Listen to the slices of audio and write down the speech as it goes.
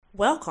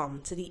Welcome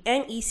to the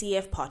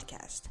NECF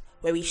podcast,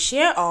 where we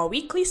share our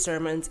weekly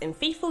sermons and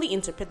faithfully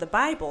interpret the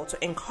Bible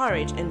to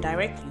encourage and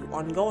direct you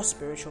on your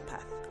spiritual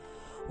path.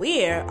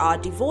 Where our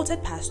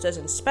devoted pastors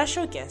and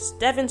special guests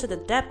delve into the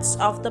depths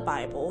of the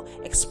Bible,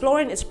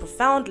 exploring its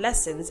profound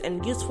lessons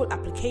and useful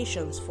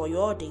applications for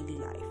your daily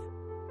life.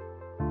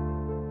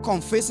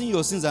 Confessing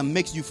your sins that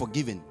makes you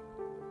forgiven.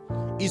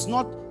 It's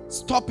not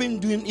stopping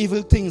doing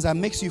evil things that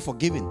makes you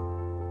forgiven.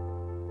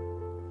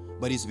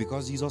 But it's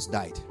because Jesus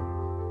died.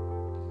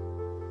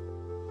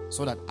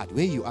 So that at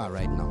where you are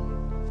right now,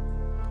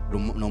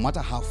 no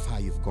matter how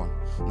far you've gone,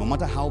 no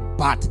matter how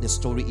bad the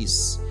story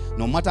is,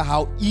 no matter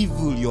how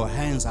evil your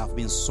hands have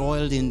been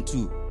soiled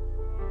into,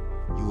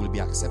 you will be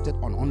accepted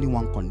on only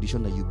one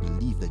condition: that you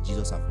believe that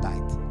Jesus has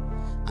died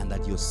and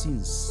that your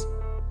sins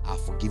are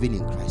forgiven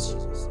in Christ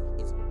Jesus.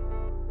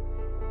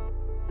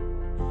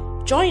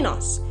 Join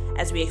us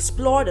as we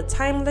explore the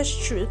timeless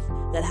truth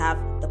that have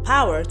the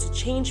power to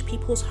change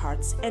people's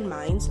hearts and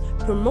minds,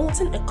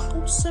 promoting a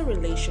closer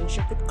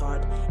relationship with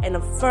God and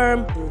a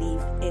firm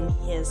belief in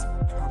His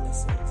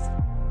promises.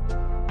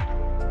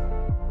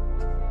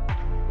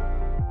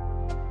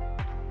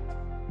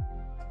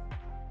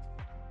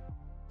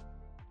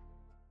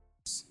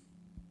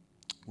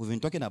 We've been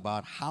talking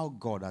about how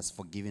God has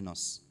forgiven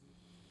us.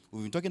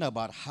 We've been talking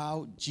about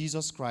how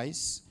Jesus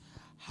Christ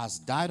has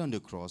died on the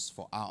cross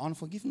for our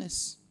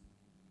unforgiveness.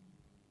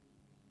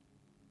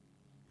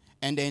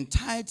 And the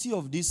entirety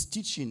of this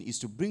teaching is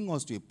to bring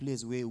us to a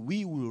place where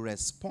we will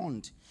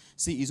respond.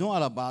 See, it's not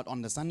all about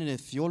understanding the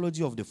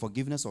theology of the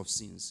forgiveness of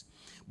sins,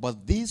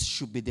 but this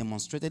should be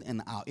demonstrated in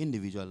our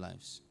individual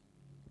lives.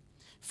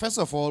 First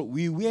of all,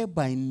 we were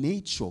by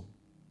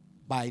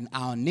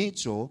our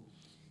nature,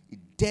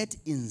 dead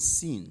in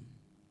sin.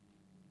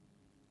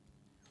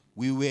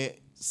 We were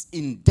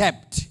in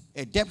debt,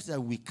 a debt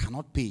that we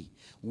cannot pay.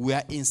 We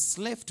are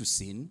enslaved to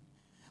sin.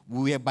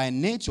 We were by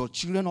nature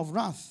children of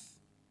wrath.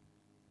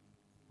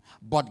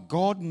 But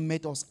God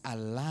made us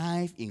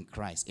alive in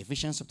Christ.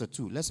 Ephesians chapter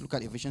 2. Let's look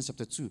at Ephesians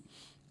chapter 2.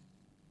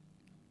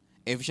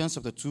 Ephesians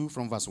chapter 2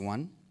 from verse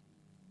 1.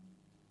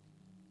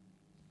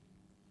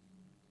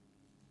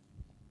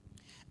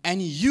 And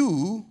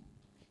you,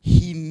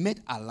 He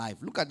made alive.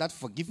 Look at that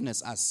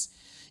forgiveness as,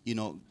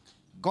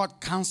 God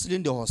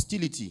canceling the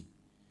hostility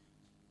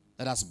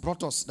that has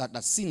brought us,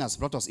 that sin has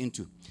brought us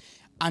into.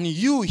 And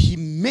you, He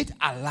made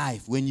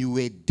alive when you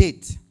were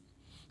dead,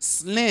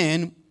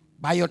 slain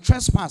by your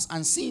trespass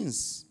and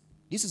sins.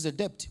 This is the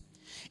debt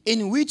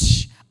in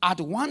which at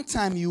one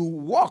time you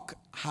walk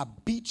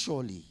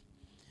habitually.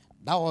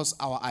 That was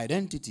our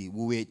identity.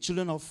 We were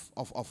children of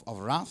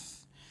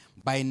wrath.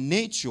 By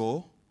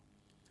nature,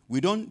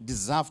 we don't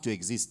deserve to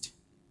exist.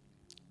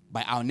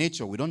 By our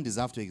nature, we don't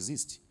deserve to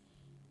exist.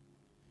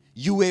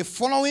 You were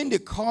following the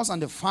course and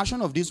the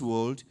fashion of this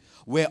world,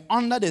 were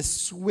under the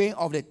sway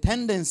of the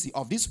tendency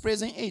of this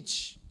present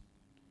age.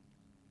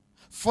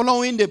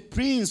 Following the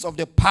prince of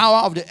the power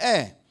of the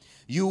air,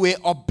 you were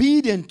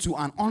obedient to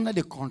and under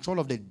the control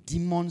of the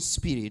demon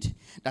spirit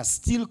that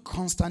still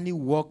constantly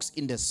works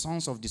in the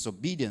sons of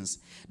disobedience,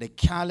 the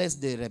careless,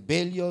 the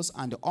rebellious,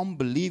 and the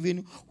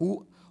unbelieving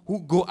who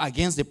go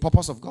against the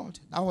purpose of God.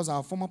 That was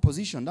our former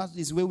position. That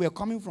is where we are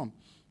coming from.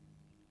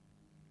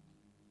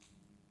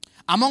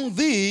 Among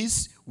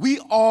these, we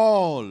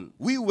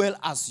well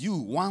as you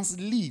once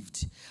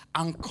lived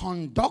and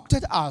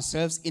conducted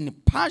ourselves in the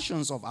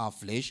passions of our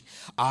flesh,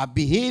 our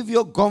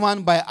behavior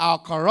governed by our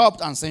corrupt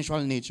and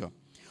sensual nature,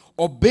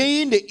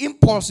 obeying the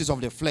impulses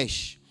of the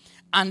flesh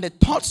and the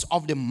thoughts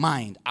of the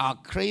mind, our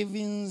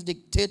cravings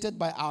dictated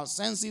by our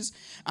senses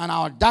and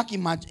our dark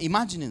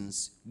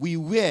imaginings. We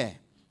were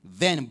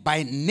then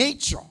by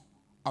nature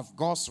of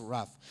God's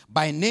wrath.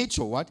 By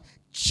nature what?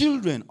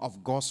 Children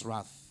of God's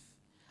wrath.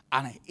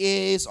 And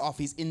heirs of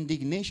His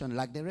indignation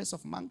like the rest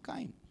of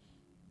mankind.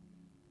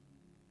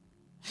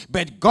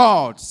 But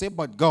God,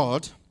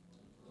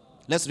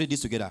 let's read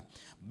this together.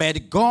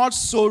 But God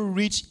so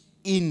rich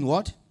in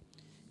what?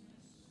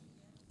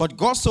 But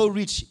God so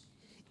rich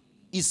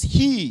is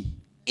He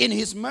in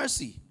His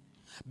mercy,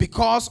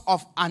 because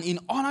of and in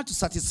order to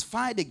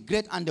satisfy the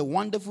great and the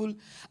wonderful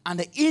and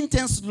the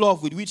intense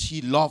love with which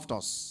He loved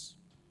us.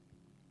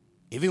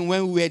 Even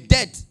when we were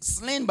dead,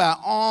 slain by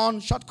our own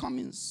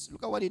shortcomings.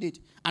 Look at what He did.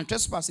 And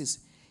trespasses.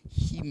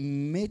 He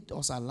made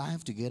us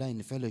alive together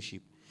in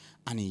fellowship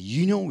and in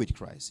union with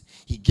Christ.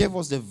 He gave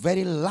us the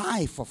very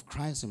life of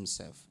Christ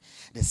Himself.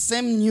 The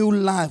same new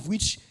life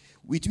with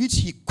which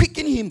He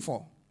quickened Him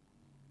for.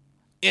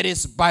 It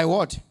is by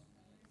what?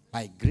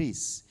 By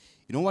grace.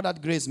 You know what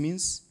that grace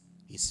means?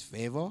 His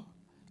favor,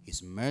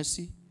 His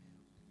mercy,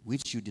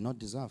 which you did not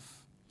deserve.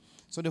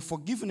 So the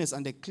forgiveness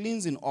and the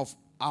cleansing of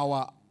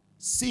our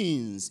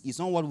sins is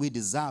not what we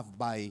deserve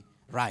by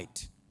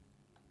right.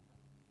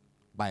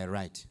 By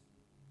right.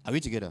 Are we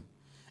together?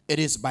 It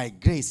is by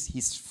grace,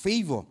 His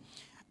favor,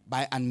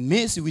 and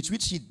mercy, which we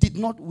did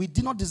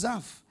not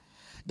deserve,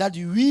 that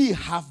we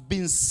have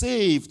been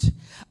saved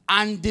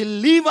and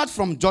delivered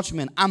from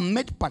judgment and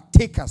made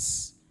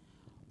partakers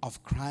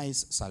of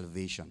Christ's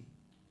salvation.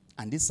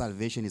 And this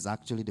salvation is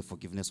actually the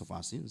forgiveness of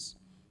our sins.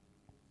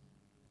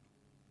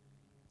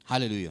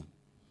 Hallelujah.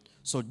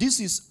 So this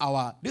is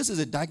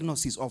a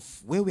diagnosis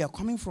of where we are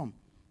coming from.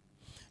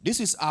 This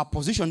is our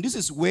position. This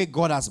is where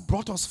God has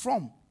brought us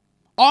from.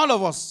 All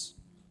of us.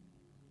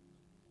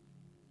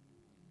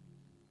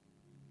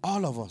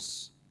 All of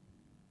us.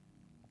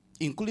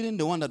 Including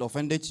the one that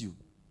offended you.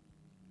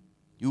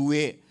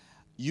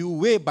 You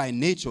were by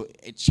nature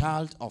a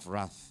child of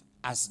wrath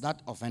as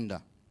that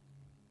offender.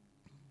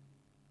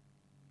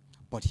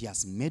 But he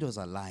has made us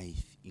alive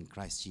in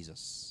Christ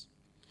Jesus.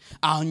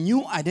 Our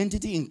new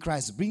identity in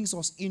Christ brings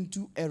us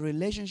into a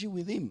relationship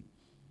with him.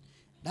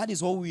 That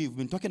is what we've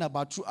been talking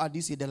about throughout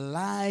this year, the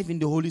life in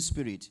the Holy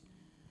Spirit.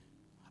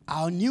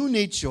 Our new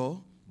nature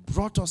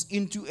brought us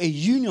into a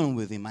union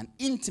with him, an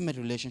intimate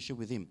relationship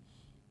with him.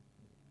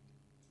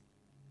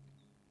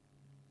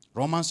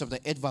 Romans chapter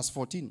 8 verse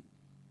 14.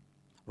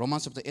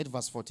 Romans chapter 8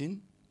 verse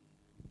 14.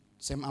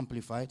 Same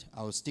amplified.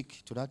 I will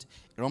stick to that.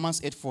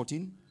 Romans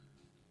 8:14.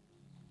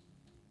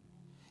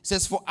 It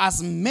says, for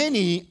as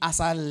many as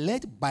are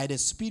led by the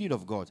Spirit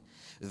of God,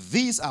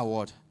 these are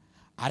what?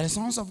 Are the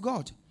sons of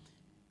God.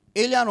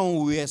 Earlier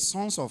on, we were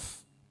sons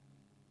of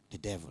the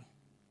devil.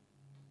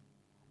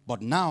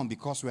 But now,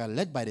 because we are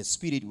led by the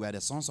Spirit, we are the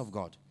sons of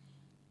God.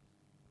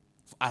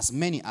 For as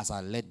many as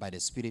are led by the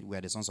Spirit, we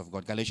are the sons of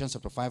God. Galatians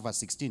chapter 5 verse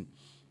 16.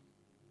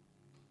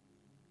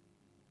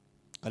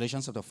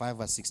 Galatians chapter 5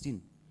 verse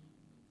 16.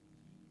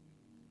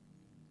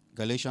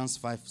 Galatians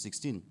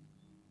 5:16.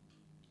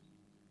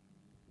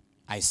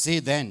 I say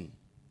then,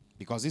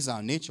 because this is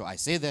our nature, I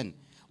say then,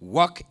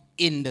 walk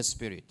in the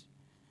Spirit.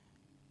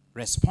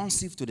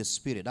 Responsive to the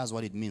Spirit, that's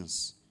what it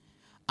means.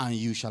 And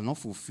you shall not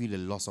fulfill the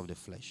lust of the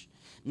flesh.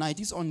 Now it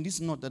is on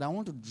this note that I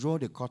want to draw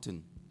the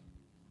curtain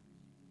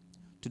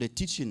to the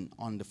teaching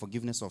on the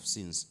forgiveness of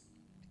sins.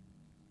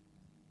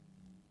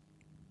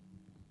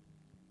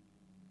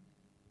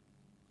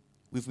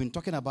 We've been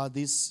talking about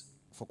this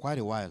for quite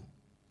a while.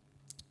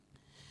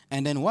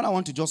 And then what I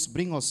want to just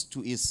bring us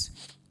to is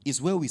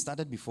where we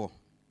started before.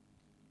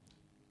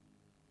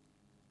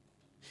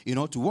 You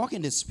know, to walk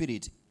in the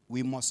Spirit,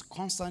 we must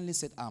constantly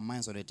set our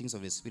minds on the things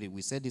of the Spirit.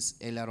 We said this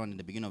earlier on in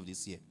the beginning of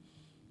this year.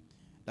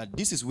 That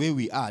this is where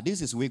we are. This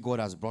is where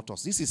God has brought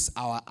us. This is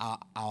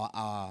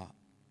our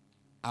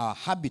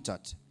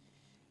habitat.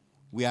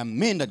 We are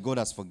men that God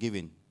has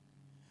forgiven.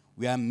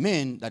 We are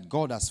men that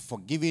God has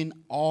forgiven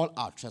all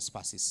our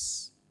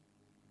trespasses.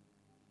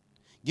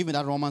 Give me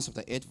that Romans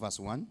chapter 8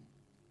 verse 1.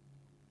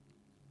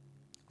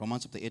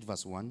 Romans chapter 8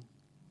 verse 1.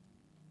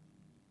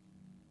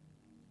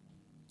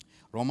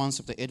 Romans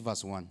chapter 8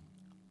 verse 1.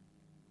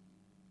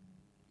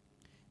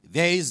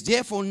 There is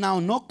therefore now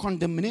no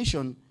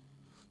condemnation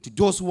to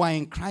those who are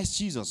in Christ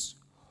Jesus,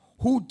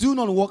 who do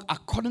not walk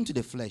according to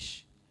the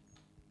flesh,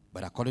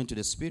 but according to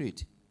the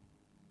Spirit.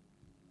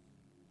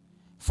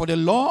 For the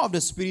law of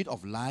the Spirit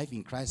of life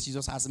in Christ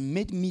Jesus has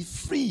made me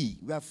free.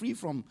 We are free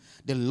from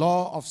the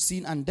law of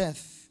sin and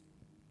death.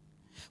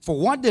 For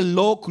what the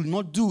law could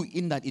not do,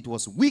 in that it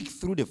was weak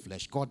through the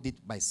flesh, God did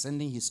by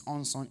sending his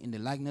own Son in the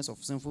likeness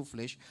of sinful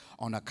flesh.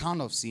 On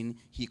account of sin,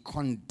 he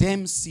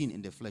condemned sin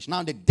in the flesh.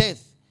 Now the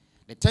death,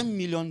 the $10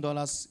 million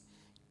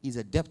is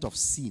a debt of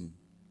sin.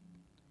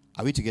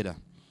 Are we together?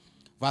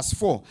 Verse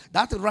 4.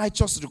 That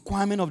righteous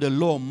requirement of the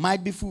law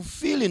might be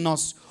fulfilled in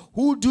us,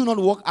 who do not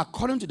walk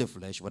according to the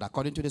flesh, but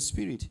according to the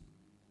Spirit.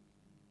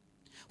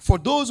 For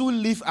those who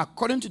live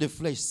according to the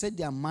flesh set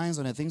their minds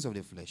on the things of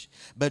the flesh.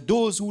 But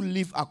those who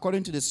live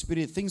according to the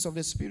Spirit, things of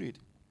the Spirit.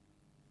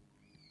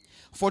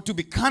 For to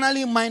be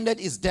carnally minded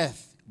is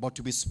death, but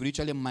to be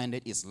spiritually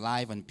minded is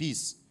life and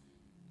peace.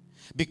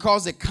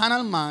 Because the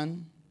carnal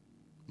mind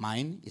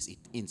is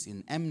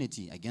in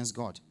enmity against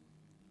God.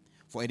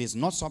 For it is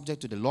not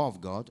subject to the law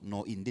of God,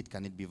 nor indeed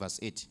can it be. Verse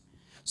 8.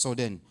 So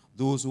then,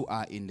 those who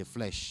are in the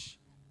flesh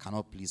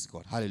cannot please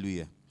God.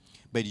 Hallelujah.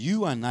 But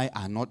you and I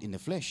are not in the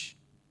flesh.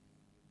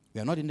 We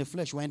are not in the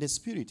flesh, we are in the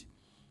Spirit.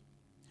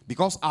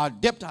 Because our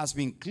debt has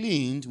been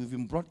cleaned, we've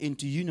been brought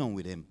into union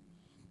with him.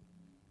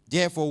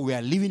 Therefore, we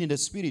are living in the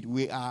Spirit.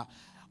 We are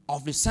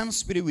of the same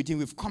Spirit with him.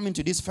 We've come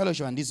into this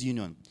fellowship and this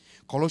union.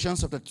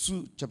 Colossians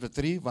chapter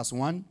 3, verse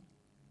 1.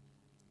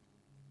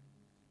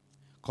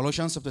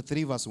 Colossians chapter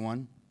 3, verse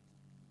 1.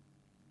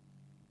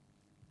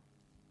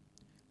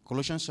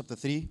 Colossians chapter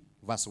 3,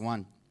 verse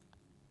 1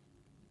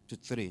 to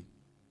 3.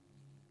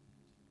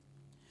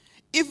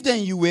 If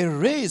then you were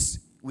raised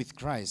with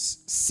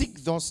Christ,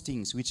 seek those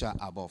things which are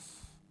above.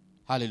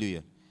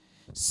 Hallelujah.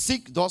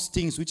 Seek those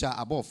things which are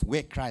above,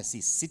 where Christ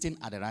is sitting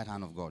at the right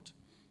hand of God.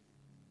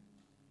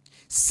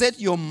 Set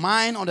your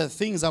mind on the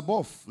things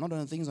above, not on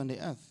the things on the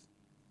earth.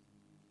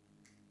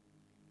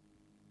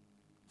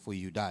 For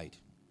you died,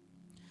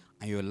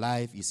 and your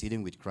life is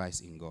hidden with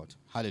Christ in God.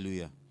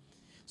 Hallelujah.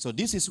 So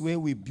this is where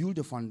we build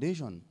the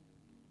foundation.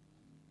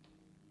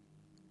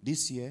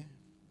 This year,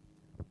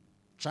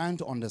 trying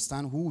to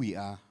understand who we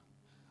are,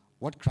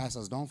 what Christ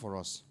has done for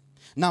us.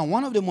 Now,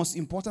 one of the most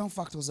important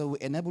factors that will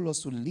enable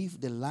us to live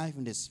the life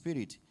in the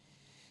Spirit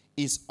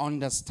is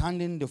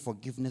understanding the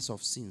forgiveness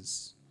of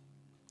sins.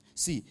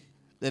 See,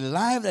 the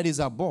life that is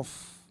above,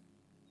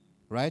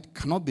 right,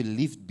 cannot be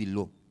lived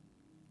below.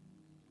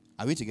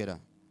 Are we together?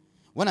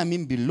 When I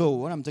mean below,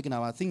 when I'm talking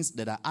about things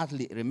that are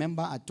earthly,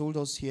 remember I told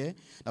us here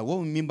that what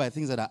we mean by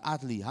things that are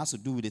earthly has to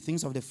do with the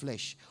things of the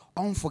flesh.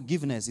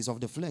 Unforgiveness is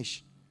of the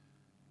flesh.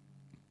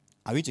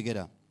 Are we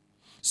together?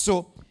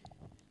 So,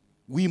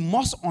 we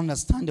must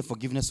understand the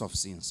forgiveness of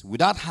sins.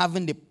 Without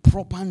having the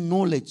proper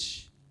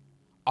knowledge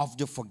of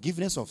the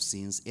forgiveness of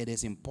sins, it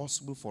is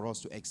impossible for us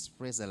to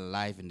express a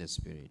life in the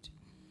Spirit.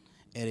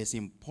 It is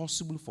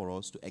impossible for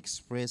us to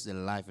express the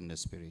life in the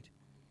Spirit.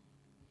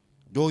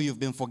 Though you've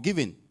been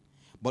forgiven,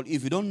 but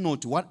if you don't know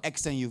to what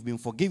extent you've been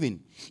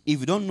forgiven, if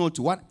you don't know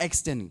to what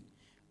extent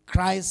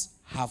Christ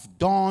have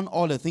done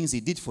all the things he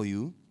did for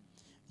you,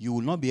 you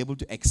will not be able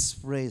to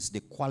express the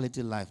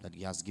quality life that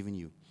he has given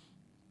you.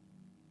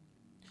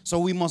 So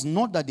we must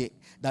note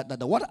that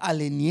what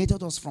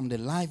alienated us from the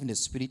life in the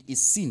Spirit is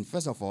sin.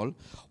 First of all,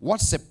 what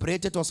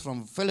separated us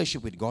from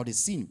fellowship with God is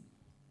sin.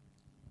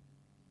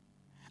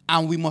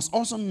 And we must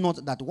also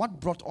note that what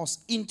brought us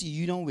into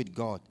union with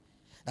God,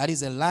 that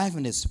is a life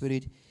in the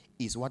Spirit,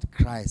 is what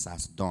Christ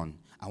has done.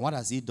 And what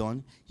has he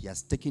done? He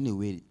has taken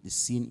away the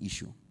sin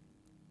issue.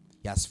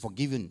 He has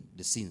forgiven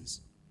the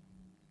sins.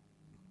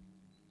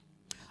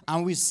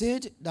 And we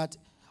said that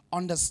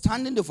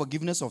understanding the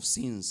forgiveness of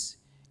sins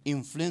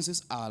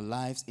influences our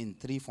lives in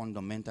three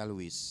fundamental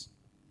ways.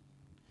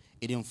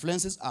 It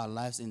influences our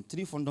lives in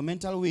three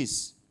fundamental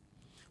ways.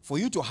 For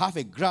you to have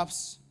a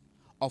grasp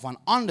of an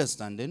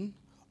understanding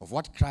of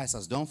what Christ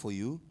has done for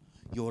you,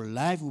 your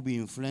life will be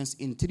influenced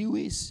in three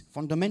ways,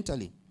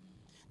 fundamentally.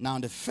 Now,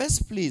 the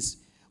first place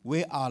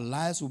where our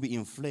lives will be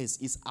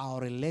influenced is our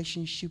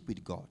relationship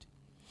with God.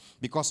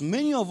 Because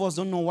many of us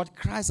don't know what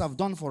Christ has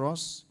done for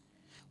us.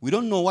 We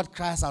don't know what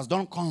Christ has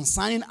done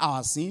concerning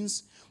our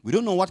sins. We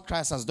don't know what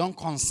Christ has done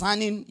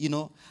concerning,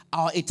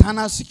 our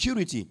eternal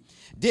security.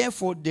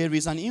 Therefore, there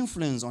is an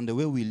influence on the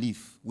way we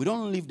live. We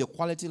don't live the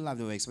quality life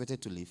that we're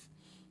expected to live.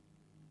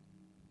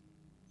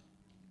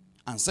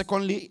 And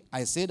secondly,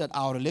 I say that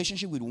our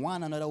relationship with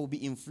one another will be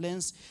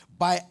influenced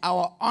by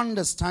our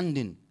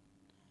understanding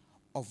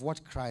of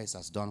what Christ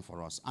has done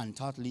for us. And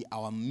thirdly,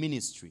 our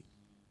ministry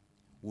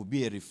will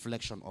be a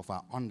reflection of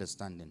our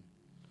understanding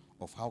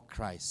of how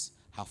Christ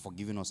has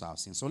forgiven us our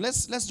sins. So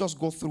let's just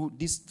go through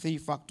these three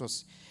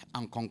factors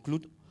and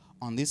conclude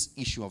on this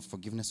issue of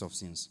forgiveness of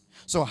sins.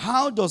 So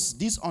how does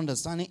this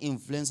understanding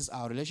influences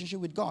our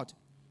relationship with God?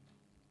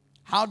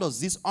 How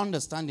does this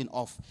understanding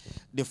of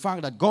the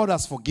fact that God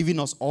has forgiven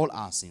us all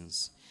our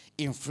sins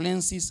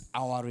influences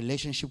our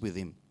relationship with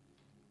him?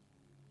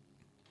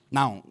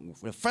 Now,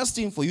 the first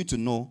thing for you to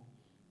know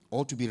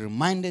or to be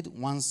reminded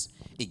once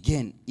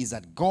again is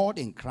that God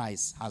in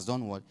Christ has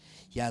done what?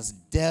 He has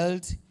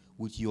dealt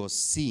with your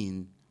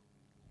sin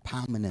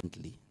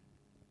permanently.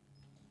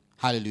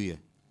 Hallelujah.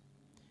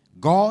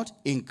 God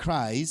in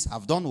Christ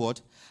have done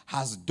what?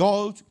 Has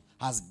dealt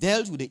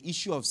with the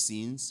issue of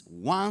sins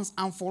once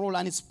and for all,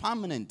 and it's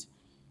permanent.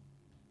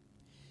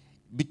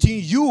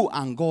 Between you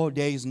and God,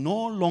 there is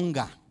no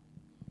longer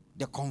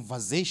the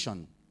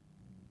conversation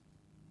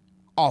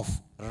of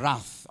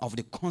wrath, of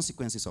the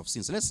consequences of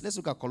sin. So let's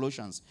look at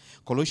Colossians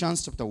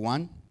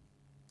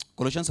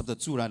chapter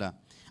 2 rather,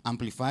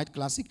 Amplified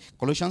Classic.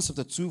 Colossians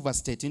chapter 2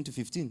 verse 13 to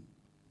 15.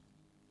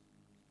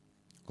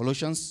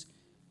 Colossians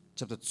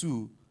chapter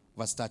 2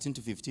 verse 13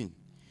 to 15.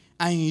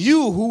 And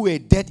you who were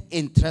dead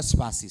in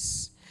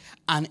trespasses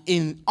and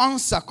in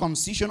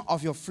uncircumcision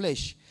of your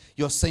flesh,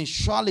 your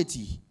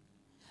sensuality,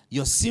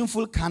 your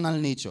sinful carnal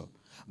nature,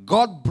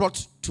 God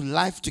brought to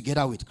life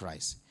together with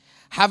Christ.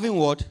 Having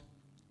what?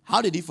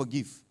 How did he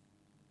forgive?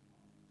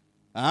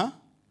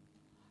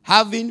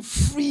 Having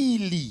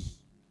freely.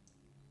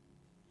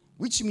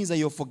 Which means that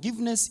your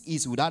forgiveness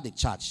is without a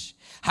charge.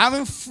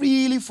 Having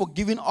freely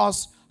forgiven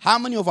us, how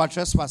many of our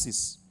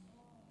trespasses?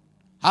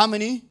 How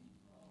many?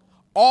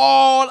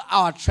 All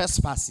our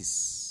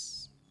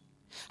trespasses.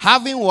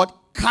 Having what?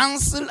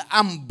 Cancelled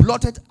and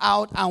blotted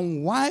out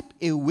and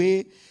wiped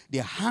away the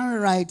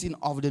handwriting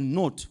of the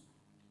note.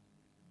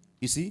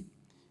 You see?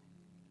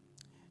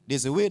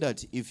 There's a way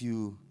that if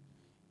you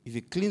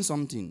clean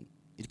something,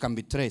 it can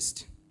be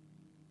traced.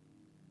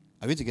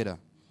 Are we together?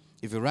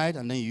 If you write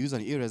and then you use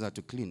an eraser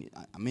to clean it,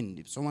 I mean,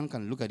 if someone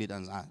can look at it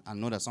and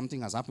know that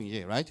something has happened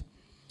here, right?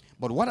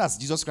 But what has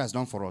Jesus Christ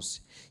done for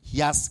us? He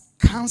has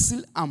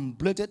cancelled and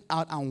blotted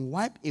out and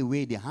wiped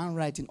away the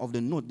handwriting of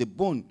the note, the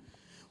bone,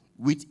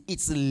 with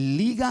its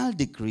legal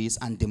decrees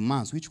and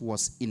demands, which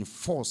was in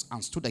force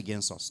and stood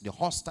against us,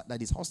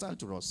 that is hostile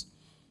to us.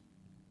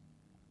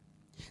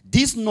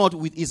 This note,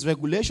 with its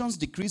regulations,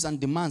 decrees, and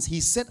demands, he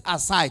set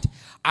aside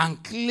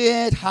and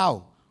cleared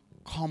how?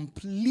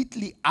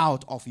 Completely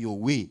out of your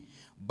way.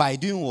 By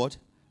doing what?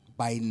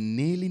 By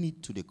nailing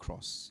it to the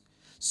cross.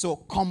 So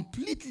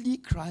completely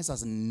Christ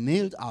has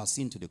nailed our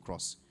sin to the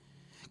cross.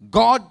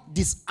 God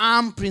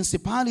disarmed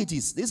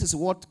principalities. This is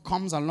what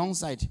comes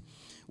alongside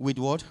with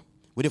what?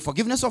 With the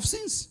forgiveness of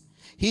sins.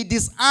 He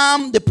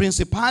disarmed the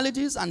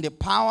principalities and the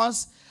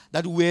powers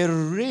that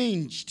were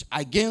ranged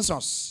against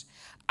us.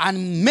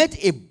 and made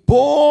a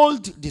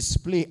bold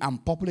display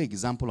and popular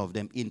example of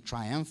them in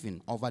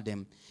triumphing over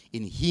them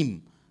in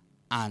him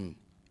and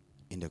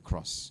in the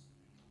cross.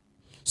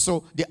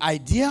 So the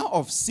idea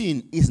of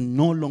sin is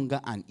no longer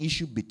an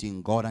issue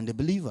between God and the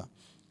believer.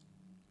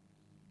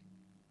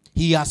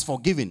 He has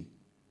forgiven.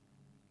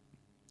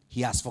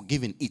 He has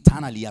forgiven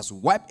eternally. He has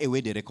wiped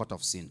away the record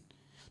of sin.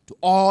 To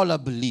all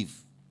that believe,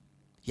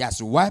 he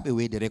has wiped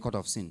away the record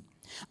of sin.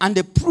 And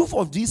the proof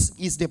of this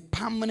is the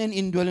permanent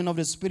indwelling of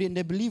the Spirit in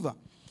the believer.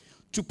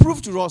 To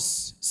prove to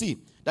us,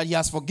 that he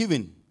has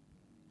forgiven.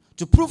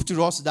 To prove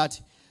to us that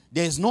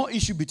there is no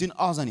issue between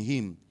us and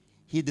him,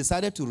 he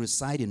decided to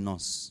reside in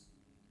us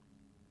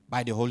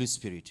by the Holy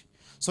Spirit.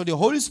 So the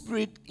Holy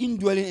Spirit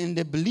indwelling in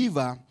the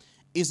believer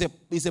is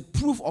a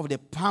proof of the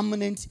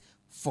permanent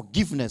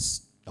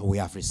forgiveness that we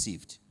have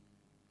received.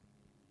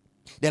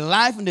 The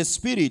life in the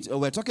Spirit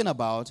we're talking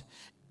about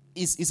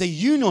is a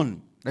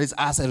union that is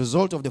as a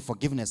result of the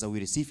forgiveness that we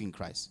receive in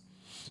Christ.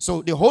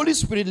 So the Holy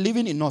Spirit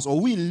living in us, or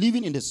we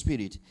living in the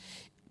Spirit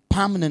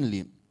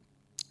permanently,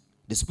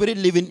 the Spirit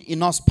living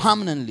in us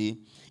permanently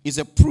is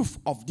a proof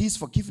of this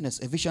forgiveness.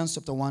 Ephesians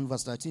chapter 1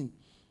 verse 13.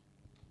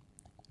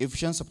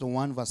 Ephesians chapter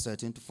 1 verse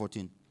 13 to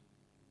 14.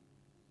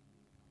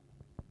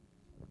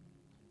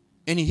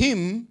 In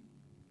him,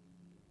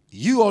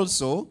 you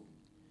also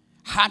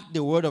had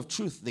the word of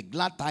truth, the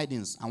glad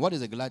tidings. And what is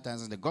the glad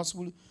tidings? The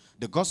gospel.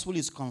 The gospel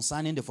is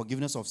concerning the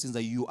forgiveness of sins,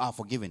 that you are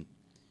forgiven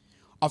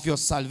of your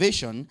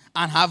salvation,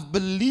 and have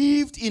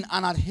believed in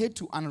and adhered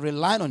to and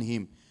relied on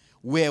him.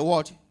 Where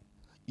what?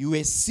 You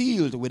were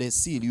sealed with a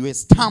seal. You were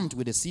stamped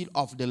with the seal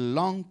of the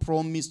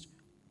long-promised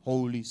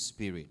Holy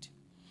Spirit.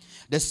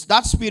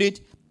 That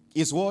Spirit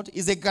is what?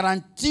 Is a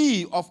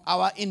guarantee of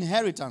our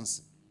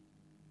inheritance.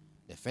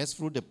 The first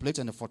fruit, the pledge,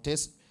 and the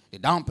foretaste, the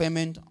down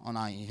payment on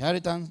our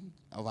inheritance,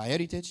 of our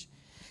heritage,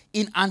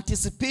 in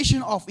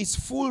anticipation of its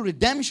full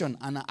redemption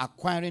and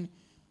acquiring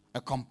a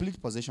complete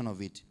possession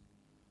of it,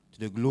 to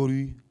the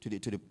glory, to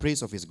the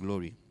praise of his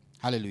glory.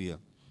 Hallelujah.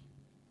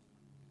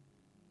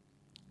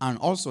 And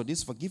also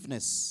this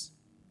forgiveness,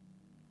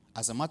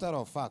 as a matter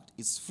of fact,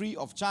 is free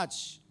of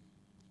charge.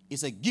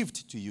 It's a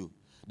gift to you.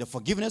 The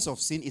forgiveness of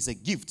sin is a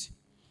gift.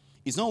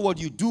 It's not what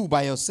you do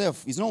by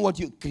yourself. It's not what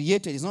you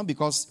created. It's not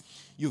because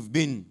you've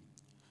been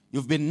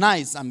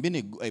nice and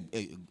been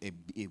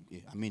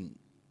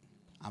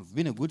I've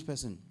been a good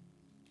person.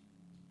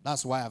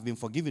 That's why I've been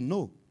forgiven.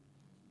 No.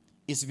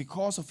 It's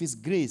because of his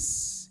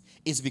grace.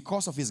 It's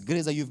because of his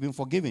grace that you've been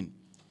forgiven.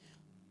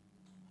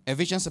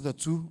 Ephesians chapter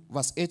 2,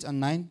 verse 8 and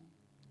 9.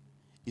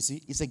 You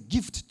see, it's a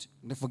gift.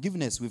 The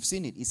forgiveness, we've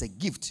seen it. It's a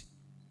gift.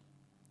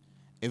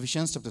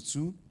 Ephesians chapter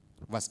 2,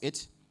 verse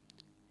 8.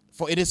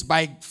 For it is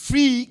by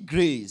free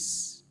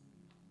grace.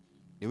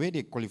 The way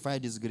they qualify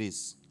this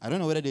grace, I don't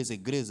know whether there's a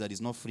grace that is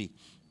not free.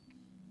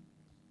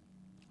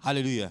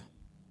 Hallelujah.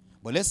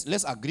 But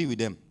let's agree with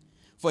them.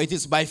 For it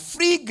is by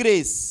free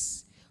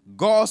grace,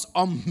 God's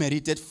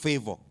unmerited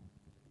favor,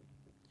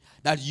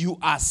 that you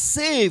are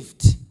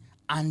saved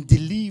and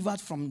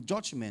delivered from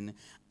judgment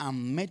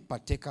and made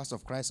partakers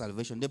of Christ's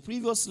salvation. The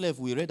previous slave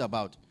we read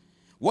about,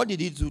 what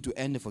did he do to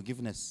earn the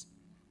forgiveness?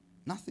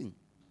 Nothing.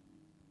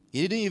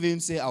 He didn't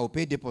even say, I'll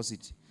pay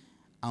deposit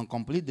and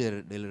complete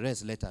the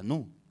rest later.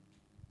 No.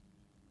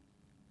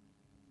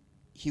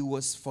 He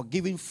was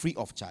forgiven free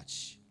of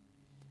charge.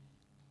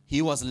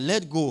 He was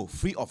let go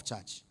free of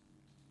charge.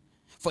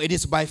 For it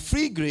is by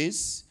free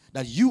grace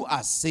that you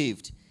are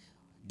saved,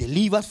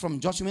 delivered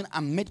from judgment,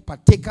 and made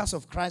partakers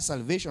of Christ's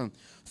salvation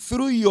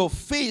through your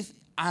faith.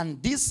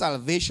 And this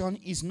salvation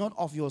is not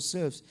of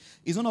yourselves.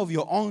 It's not of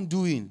your own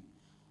doing.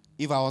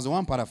 If I was the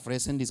one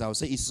paraphrasing this, I would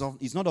say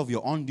it's not of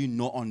your own doing,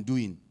 nor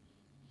undoing.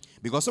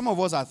 Because some of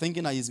us are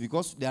thinking that it's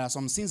because there are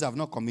some sins I've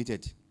not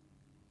committed.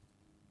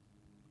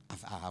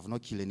 I have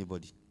not killed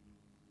anybody.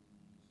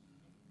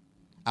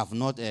 I've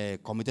not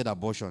committed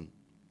abortion.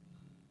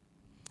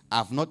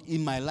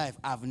 In my life,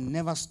 I've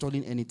never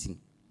stolen anything.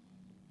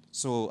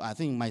 So I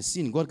think my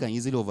sin, God can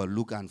easily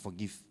overlook and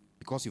forgive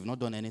because you've not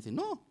done anything.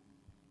 No.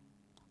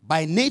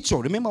 By nature,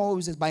 remember what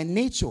we said, by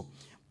nature.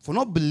 For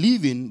not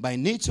believing, by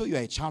nature, you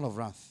are a child of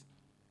wrath.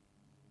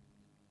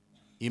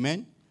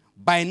 Amen?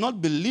 By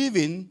not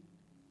believing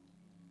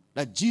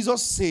that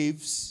Jesus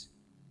saves,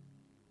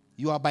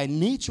 you are by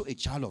nature a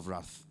child of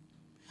wrath.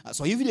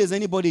 So if there's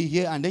anybody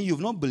here and then you've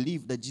not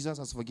believed that Jesus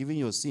has forgiven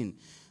your sin,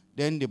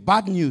 then the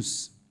bad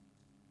news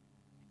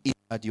is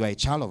that you are a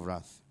child of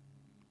wrath.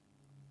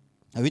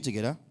 Are we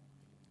together?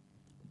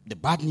 The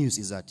bad news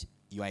is that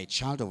you are a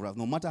child of wrath.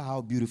 No matter how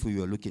beautiful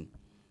you are looking,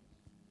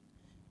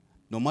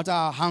 no matter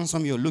how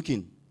handsome you're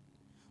looking,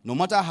 no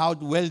matter how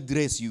well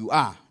dressed you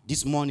are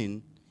this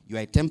morning, you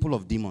are a temple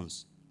of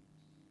demons.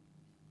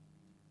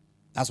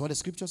 That's what the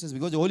scripture says,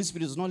 because the Holy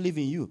Spirit does not live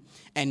in you.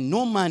 And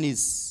no man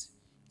is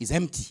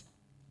empty.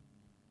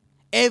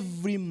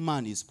 Every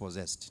man is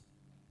possessed.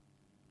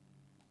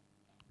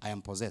 I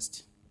am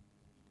possessed.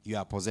 You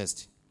are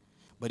possessed.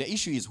 But the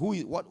issue is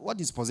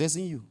what is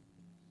possessing you?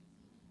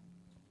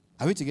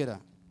 Are we together?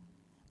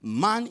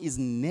 Man is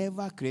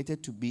never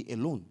created to be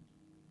alone.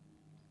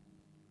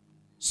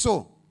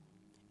 So,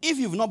 If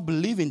you've not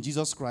believed in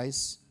Jesus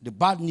Christ, the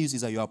bad news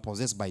is that you are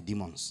possessed by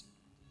demons.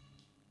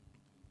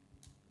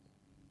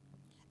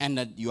 And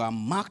that you are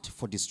marked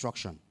for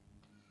destruction.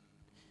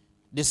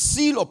 The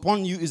seal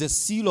upon you is a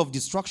seal of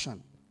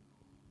destruction.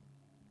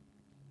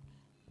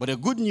 But the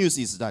good news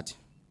is that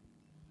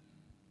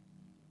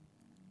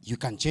you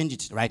can change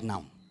it right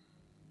now.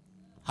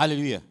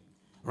 Hallelujah.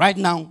 Right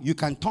now, you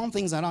can turn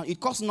things around. It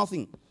costs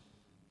nothing.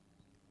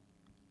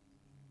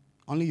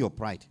 Only your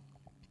pride.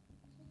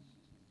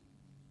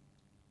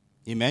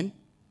 Amen.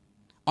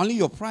 Only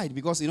your pride.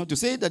 Because, to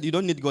say that you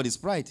don't need God is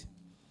pride.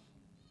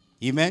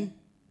 Amen.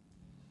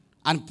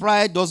 And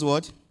pride does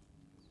what?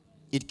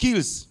 It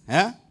kills.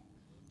 Eh?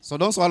 So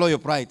don't swallow your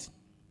pride.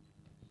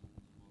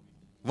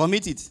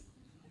 Vomit it.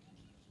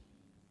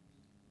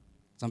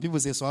 Some people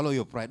say swallow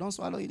your pride. Don't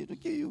swallow it. It will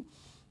kill you.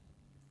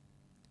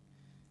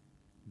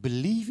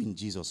 Believe in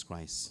Jesus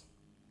Christ.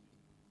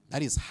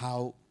 That is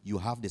how you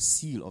have the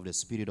seal of the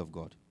Spirit of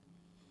God.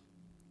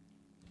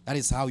 That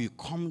is how you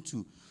come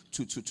to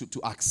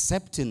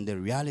accepting the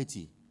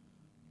reality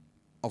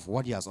of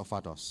what He has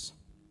offered us.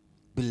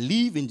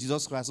 Believe in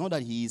Jesus Christ, not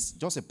that He is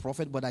just a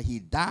prophet, but that He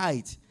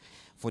died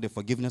for the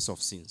forgiveness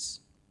of sins.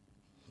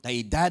 That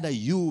He died that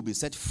you will be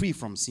set free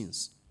from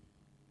sins.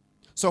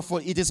 So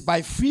for it is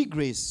by free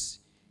grace,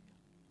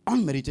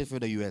 unmerited favor,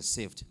 that you are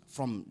saved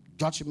from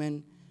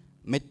judgment,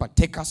 made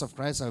partakers of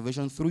Christ's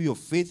salvation through your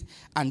faith.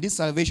 And this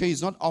salvation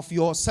is not of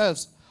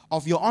yourselves,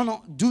 of your own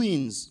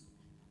doings,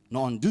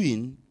 nor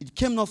undoing. It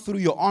came not through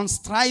your own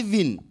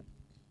striving.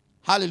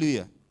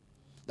 Hallelujah.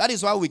 That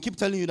is why we keep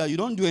telling you that you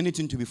don't do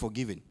anything to be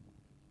forgiven.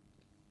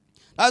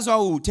 That's why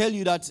we will tell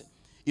you that,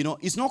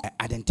 it's not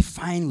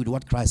identifying with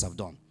what Christ has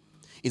done.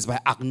 It's by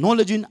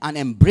acknowledging and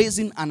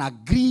embracing and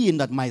agreeing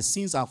that my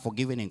sins are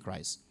forgiven in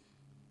Christ.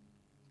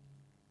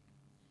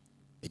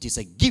 It is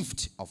a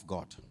gift of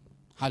God.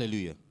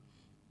 Hallelujah.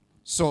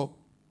 So,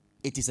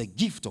 it is a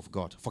gift of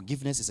God.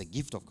 Forgiveness is a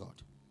gift of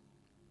God.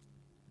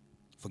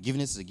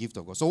 Forgiveness is a gift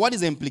of God. So, what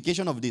is the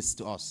implication of this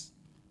to us?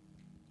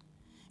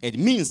 It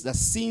means that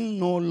sin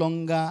no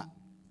longer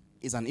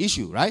is an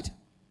issue, right?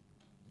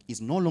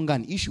 It's no longer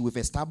an issue. We've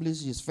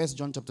established this 1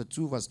 John chapter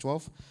 2, verse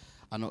 12.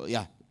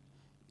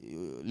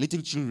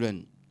 Little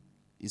children,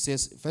 it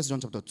says, 1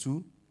 John chapter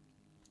 2,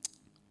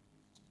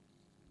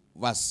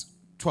 verse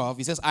 12.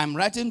 It says, I am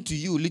writing to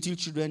you, little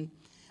children,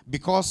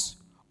 because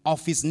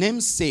of His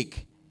name's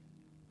sake,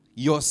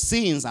 your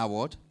sins are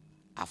what?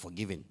 Are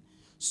forgiven.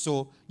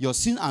 So, your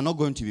sins are not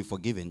going to be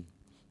forgiven,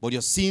 but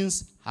your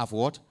sins have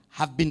what?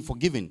 Have been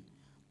forgiven.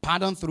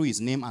 Pardon through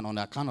His name and on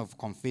account of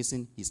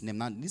confessing His name.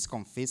 Now, this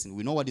confessing,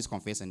 we know what this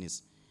confessing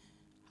is.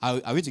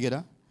 Are we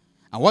together?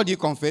 And what do you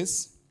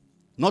confess?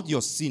 Not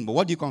your sin, but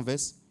what do you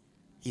confess?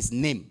 His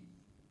name.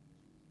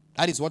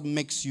 That is what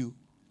makes you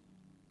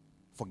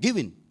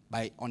forgiven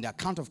on the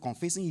account of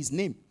confessing His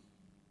name.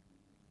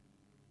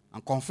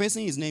 And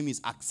confessing His name is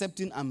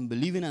accepting and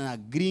believing and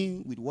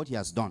agreeing with what He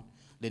has done.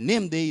 The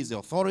name there is the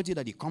authority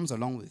that He comes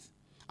along with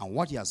and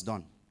what He has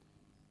done.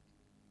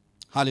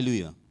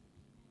 Hallelujah.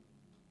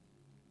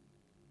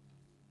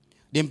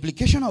 The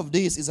implication of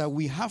this is that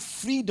we have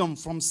freedom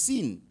from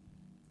sin.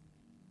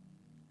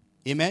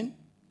 Amen?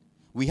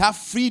 We have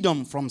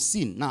freedom from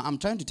sin. Now, I'm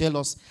trying to tell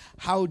us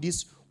how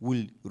this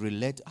will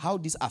relate, how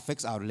this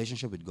affects our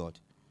relationship with God.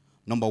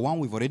 Number one,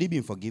 we've already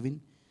been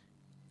forgiven.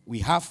 We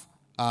have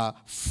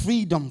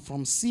freedom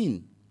from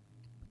sin.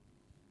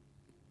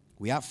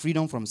 We have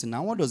freedom from sin.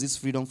 Now, what does this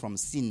freedom from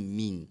sin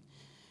mean?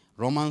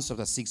 Romans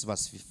chapter 6,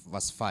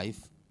 verse 5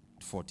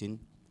 to 14.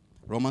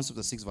 Romans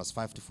chapter 6, verse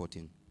 5 to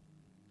 14.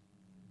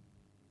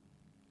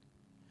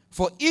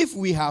 For if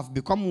we have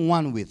become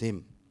one with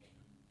Him,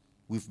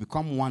 we've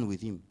become one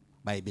with Him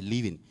by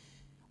believing,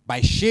 by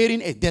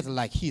sharing a death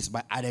like His,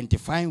 by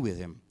identifying with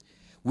Him,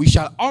 we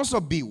shall also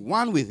be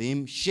one with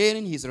Him,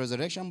 sharing His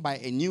resurrection by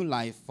a new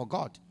life for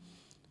God.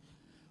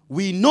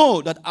 We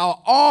know that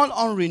our all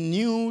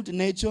unrenewed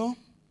nature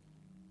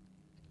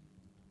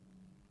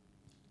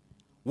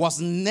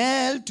was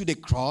nailed to the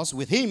cross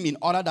with Him in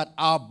order that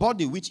our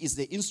body, which is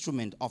the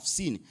instrument of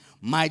sin,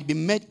 might be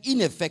made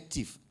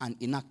ineffective and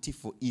inactive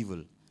for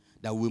evil,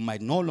 that we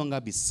might no longer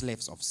be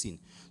slaves of sin.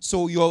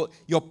 So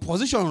your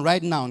position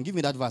right now, and give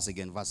me that verse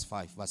again, verse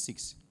 5, verse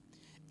 6,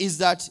 is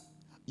that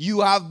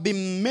you have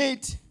been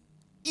made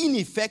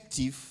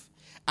ineffective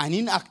and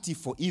inactive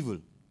for evil.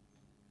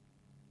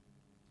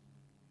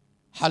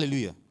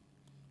 Hallelujah.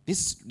 This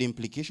is the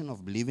implication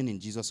of believing in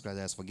Jesus Christ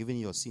that has forgiven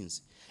your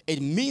sins.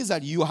 It means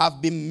that you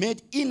have been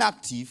made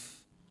inactive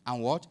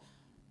and what?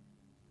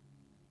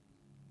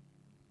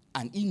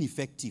 And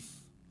ineffective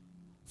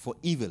for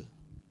evil.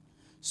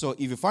 So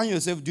if you find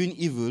yourself doing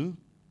evil,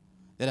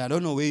 then I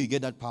don't know where you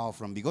get that power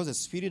from, because the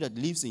spirit that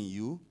lives in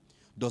you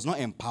does not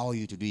empower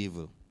you to do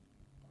evil.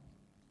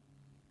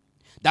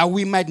 That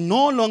we might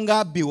no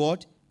longer be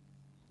what?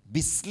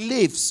 Be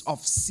slaves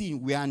of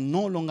sin. We are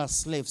no longer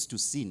slaves to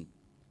sin.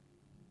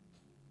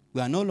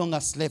 We are no longer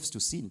slaves to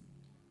sin.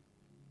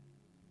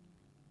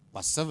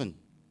 Verse 7.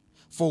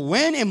 For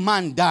when a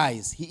man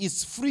dies, he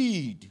is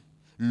freed,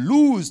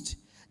 loosed,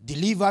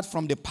 delivered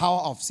from the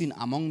power of sin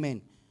among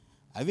men.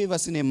 Have you ever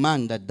seen a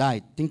man that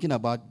died thinking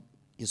about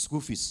his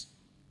school fees?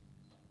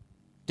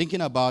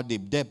 Thinking about the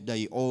debt that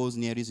he owes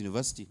near his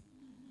university?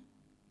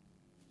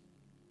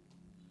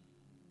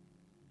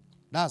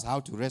 That's how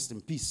to rest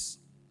in peace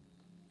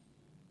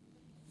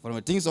from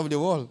the things of the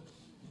world.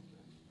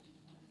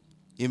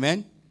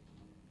 Amen.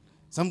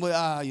 Somebody,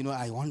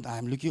 I want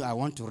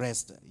to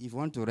rest. If you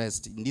want to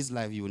rest in this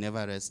life, you will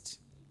never rest.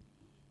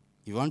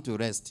 If you want to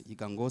rest, you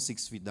can go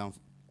 6 feet down.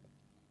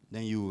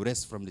 Then you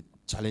rest from the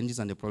challenges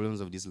and the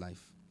problems of this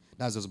life.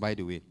 That's just by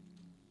the way.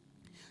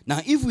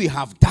 Now, if we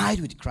have died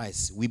with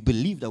Christ, we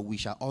believe that we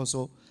shall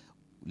also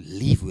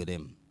live with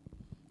him.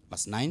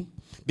 Verse 9.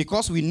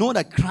 Because we know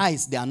that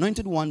Christ, the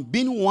anointed one,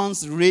 being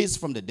once raised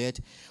from the dead,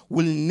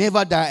 will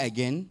never die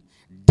again.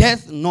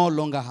 Death no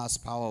longer has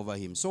power over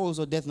him. So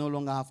also death no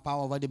longer has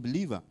power over the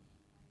believer.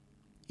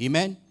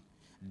 Amen.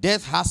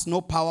 Death has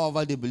no power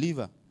over the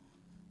believer.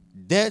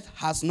 Death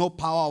has no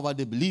power over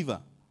the believer.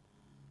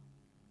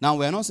 Now,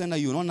 we're not saying that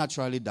you will not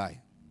naturally die.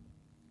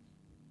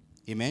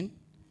 Amen.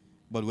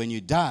 But when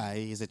you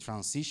die, it's a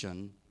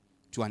transition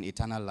to an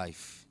eternal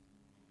life.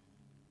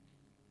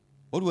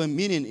 What we're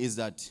meaning is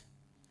that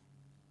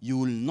you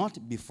will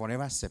not be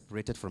forever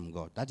separated from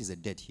God. That is a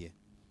death here.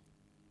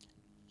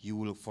 You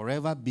will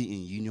forever be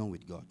in union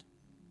with God.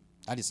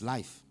 That is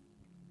life.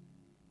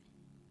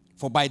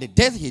 For by the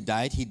death he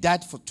died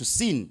to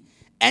sin,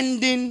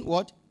 ending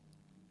what?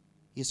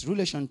 His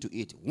relation to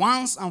it,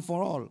 once and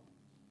for all.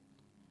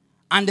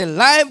 And the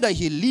life that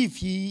he lived,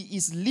 he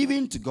is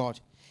living to God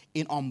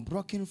in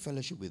unbroken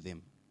fellowship with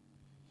him.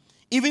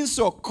 Even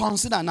so,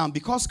 consider now,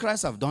 because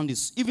Christ have done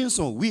this, even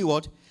so, we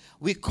what?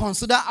 We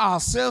consider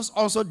ourselves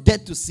also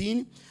dead to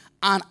sin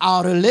and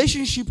our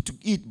relationship to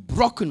it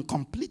broken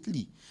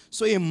completely.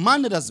 So a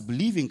man that has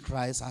believed in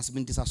Christ has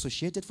been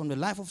disassociated from the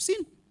life of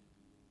sin.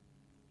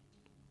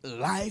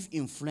 Life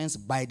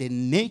influenced by the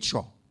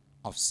nature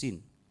of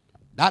sin.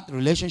 That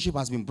relationship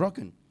has been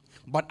broken.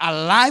 But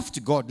alive to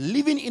God,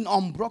 living in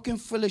unbroken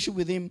fellowship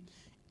with him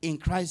in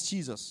Christ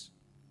Jesus.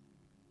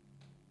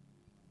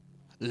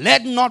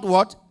 Let not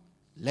what?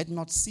 Let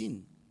not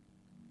sin.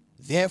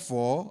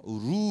 Therefore,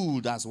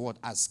 ruled as what?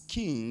 As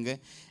king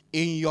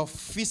in your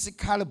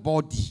physical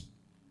body.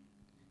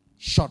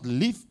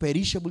 Short-lived,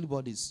 perishable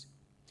bodies.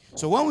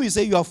 So when we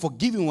say you are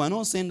forgiven, we're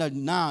not saying that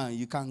now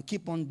you can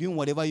keep on doing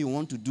whatever you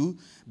want to do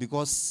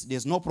because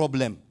there's no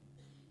problem.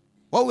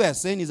 What we are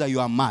saying is that you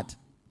are mad.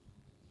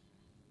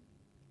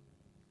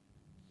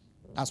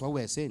 That's what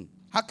we're saying.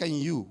 How can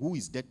you, who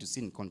is dead to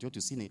sin, continue to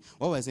sin?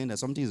 What we're saying is that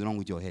something is wrong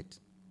with your head.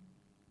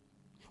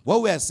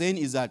 What we're saying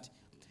is that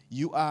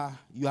you are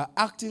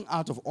acting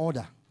out of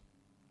order.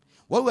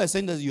 What we're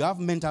saying is that you have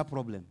mental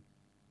problem.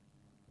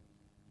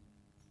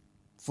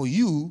 For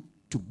you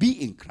to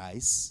be in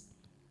Christ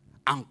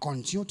and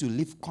continue to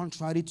live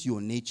contrary to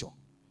your nature.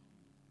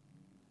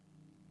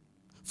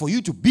 For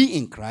you to be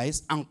in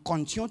Christ and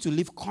continue to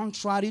live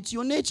contrary to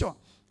your nature.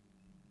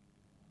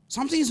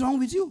 Something is wrong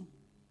with you.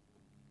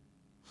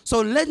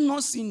 So let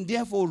not sin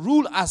therefore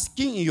rule as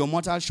king in your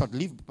mortal,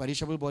 short-lived,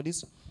 perishable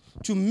bodies,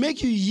 to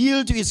make you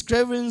yield to its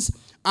cravings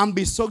and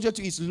be subject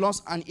to its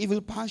lust and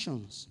evil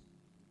passions.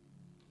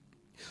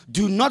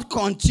 Do not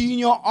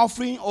continue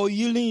offering or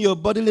yielding your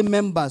bodily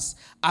members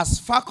as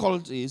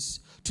faculties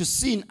to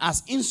sin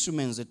as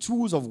instruments, the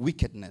tools of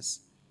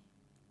wickedness.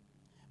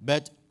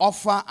 But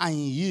offer and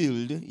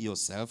yield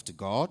yourself to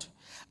God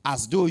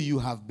as though you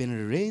have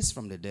been raised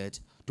from the dead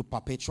to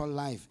perpetual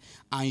life,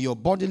 and your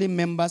bodily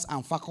members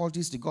and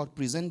faculties to God,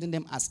 presenting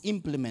them as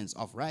implements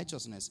of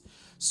righteousness.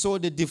 So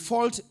the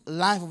default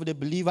life of the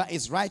believer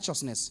is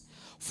righteousness.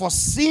 For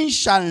sin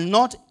shall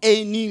not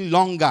any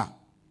longer.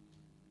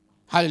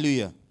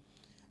 Hallelujah.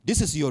 This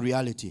is your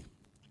reality.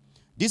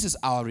 This is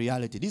our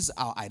reality. This is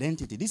our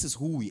identity. This is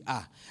who we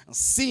are.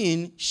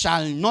 Sin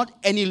shall not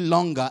any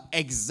longer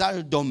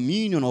exert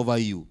dominion over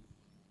you.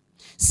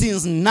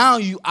 Since now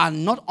you are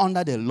not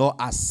under the law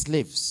as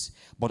slaves,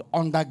 but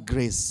under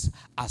grace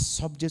as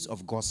subjects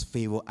of God's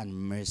favor and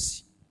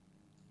mercy.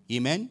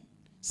 Amen?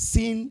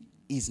 Sin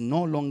is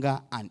no longer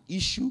an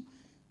issue.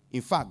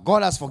 In fact,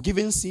 God has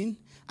forgiven sin,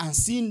 and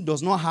sin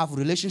does not have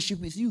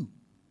relationship with you.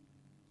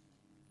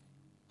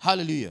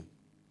 Hallelujah.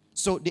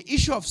 So the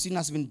issue of sin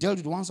has been dealt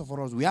with once and for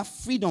all. We have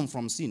freedom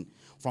from sin,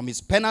 from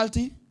its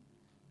penalty,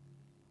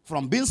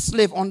 from being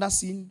slave under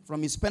sin,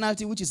 from its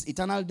penalty, which is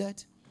eternal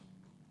death.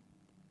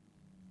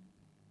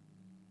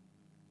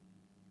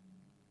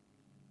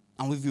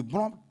 And we've been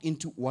brought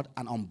into what?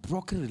 An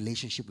unbroken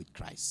relationship with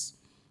Christ.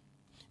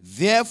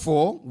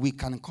 Therefore, we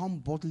can come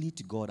boldly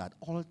to God at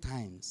all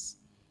times.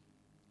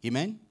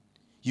 Amen?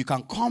 You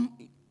can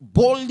come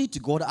boldly to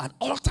God at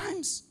all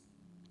times.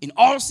 In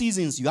all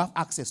seasons, you have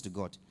access to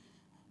God.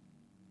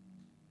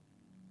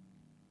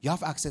 You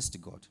have access to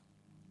God.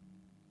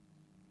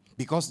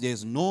 Because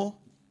there's no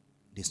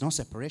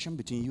separation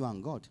between you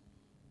and God.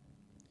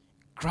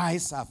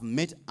 Christ have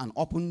made an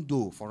open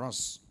door for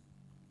us.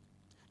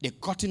 The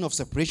curtain of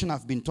separation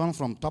have been torn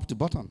from top to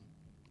bottom.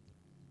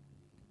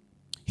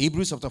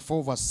 Hebrews chapter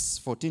 4 verse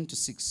 14 to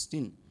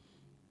 16.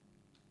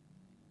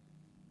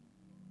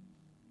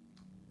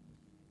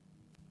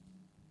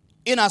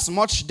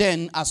 Inasmuch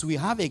then as we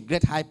have a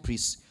great high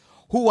priest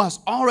who has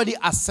already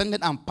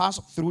ascended and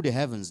passed through the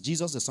heavens,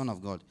 Jesus the Son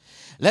of God,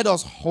 let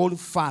us hold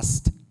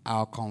fast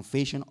our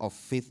confession of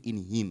faith in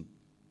him.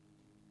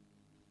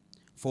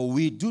 For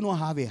we do not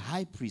have a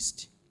high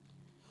priest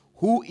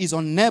who is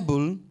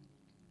unable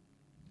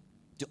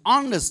to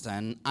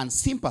understand and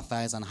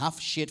sympathize and have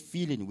shared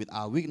feeling with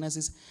our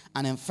weaknesses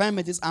and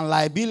infirmities and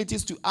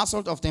liabilities to all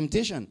sorts of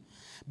temptation,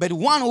 but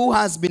one who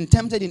has been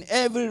tempted in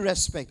every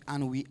respect,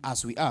 and we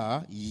as we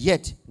are,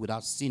 yet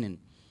without sinning.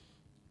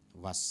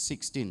 Verse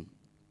 16.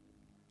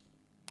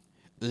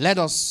 Let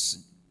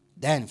us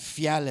then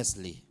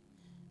fearlessly.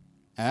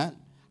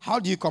 How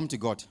do you come to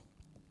God?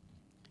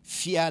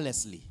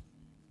 Fearlessly.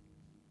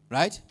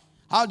 Right?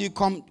 How do you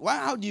come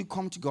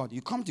to God?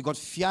 You come to God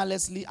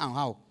fearlessly and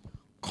how?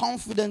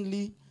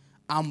 Confidently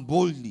and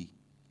boldly.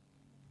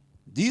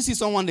 Do you see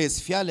someone that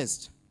is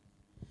fearless?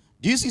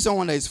 Do you see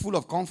someone that is full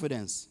of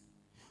confidence?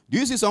 Do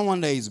you see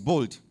someone that is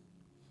bold?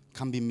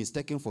 Can be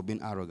mistaken for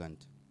being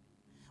arrogant.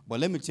 But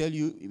let me tell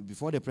you,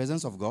 before the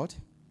presence of God,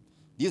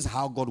 this is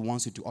how God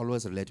wants you to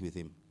always relate with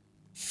him.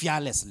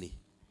 Fearlessly,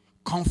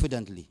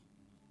 confidently.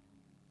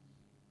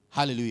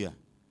 Hallelujah.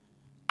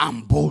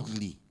 And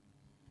boldly.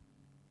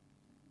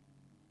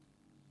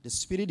 The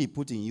spirit he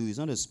put in you is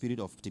not a spirit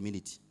of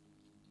timidity.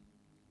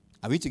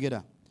 Are we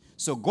together?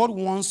 So God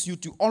wants you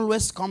to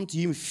always come to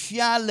him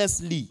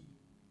fearlessly,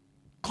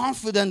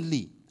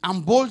 confidently,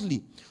 and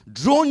boldly.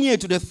 Draw near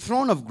to the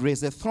throne of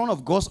grace, the throne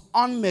of God's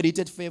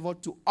unmerited favor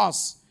to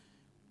us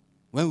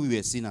when we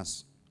were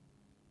sinners.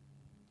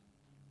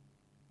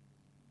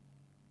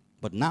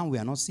 But now we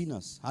are not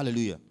sinners.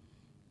 Hallelujah.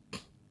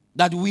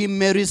 That we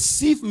may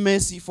receive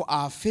mercy for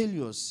our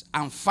failures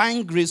and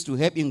find grace to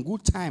help in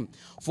good time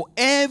for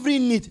every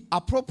need,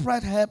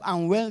 appropriate help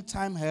and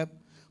well-timed help,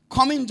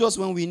 coming just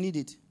when we need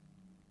it.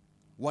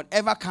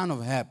 Whatever kind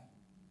of help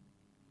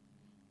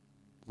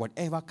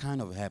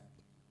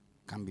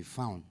can be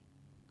found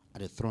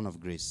at the throne of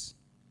grace.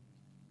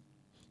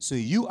 So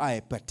you are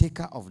a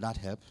partaker of that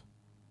help.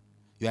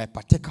 You are a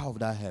partaker of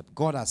that help.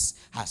 God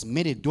has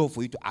made a door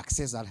for you to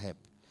access that help.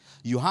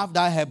 You have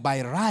that help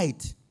by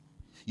right.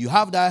 You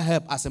have that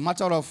help as a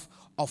matter of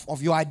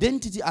your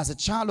identity as a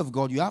child of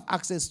God. You have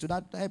access to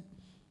that help.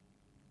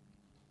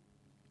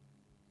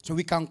 So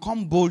we can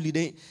come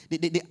boldly.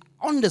 The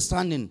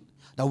understanding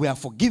that we are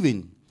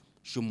forgiven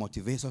should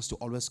motivate us to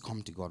always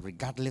come to God,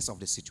 regardless of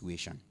the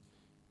situation.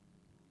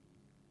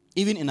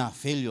 Even in our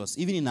failures,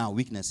 even in our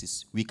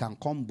weaknesses, we can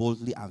come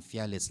boldly and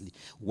fearlessly.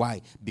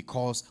 Why?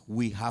 Because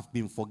we have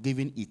been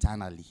forgiven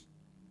eternally.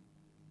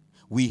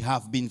 We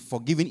have been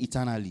forgiven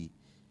eternally.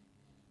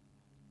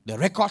 The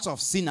records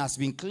of sin has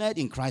been cleared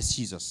in Christ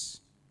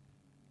Jesus.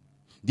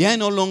 There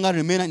no longer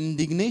remain an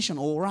indignation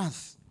or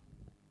wrath.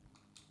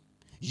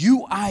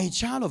 You are a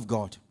child of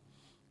God.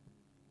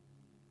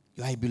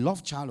 You are a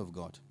beloved child of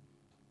God.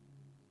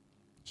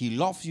 He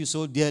loves you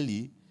so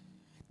dearly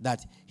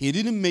that he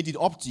didn't make it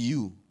up to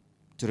you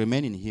to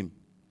remain in him.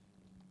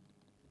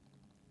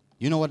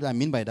 You know what I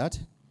mean by that?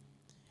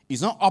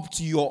 It's not up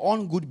to your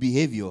own good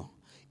behavior.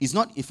 It's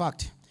not, in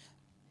fact,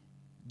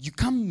 you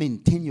can't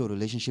maintain your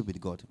relationship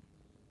with God.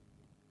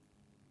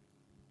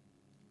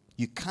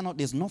 You cannot,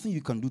 there's nothing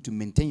you can do to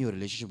maintain your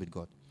relationship with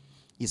God.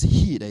 It's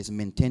he that is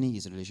maintaining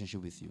his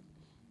relationship with you.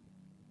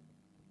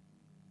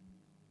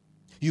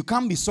 You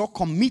can't be so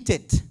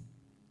committed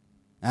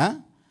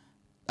that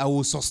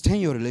will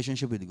sustain your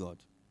relationship with God.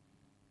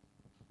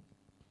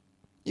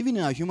 Even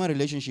in our human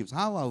relationships,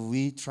 how have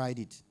we tried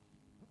it?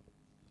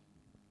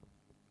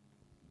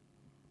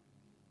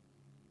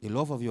 The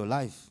love of your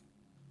life.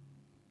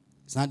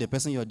 It's not the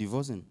person you are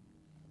divorcing.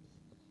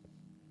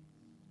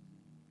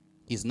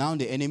 Is now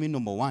the enemy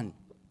number one.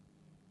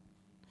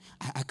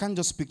 I can't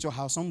just picture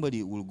how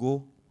somebody will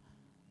go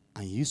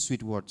and use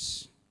sweet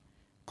words,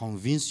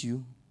 convince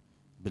you,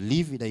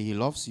 believe that he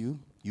loves you,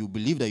 you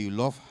believe that you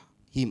love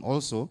him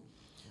also,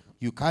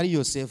 you carry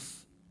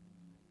yourself,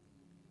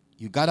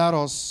 you gather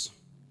us,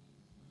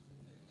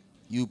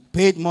 you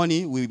paid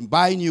money, we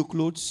buy new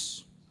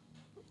clothes,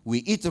 we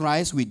eat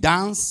rice, we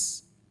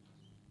dance,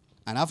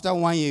 and after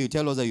 1 year you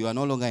tell us that you are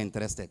no longer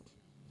interested.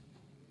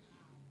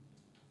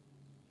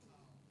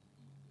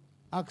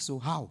 Ask, so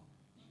how?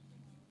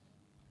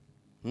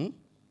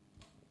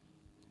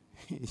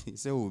 He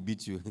said, we'll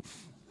beat you.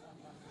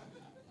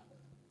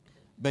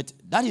 But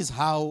that is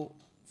how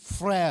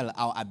frail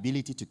our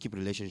ability to keep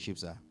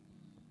relationships are.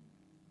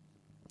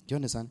 Do you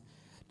understand?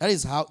 That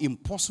is how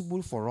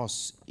impossible for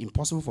us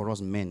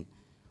men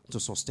to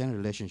sustain a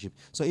relationship.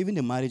 So even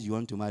the marriage you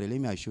want to marry, let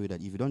me assure you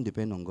that if you don't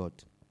depend on God,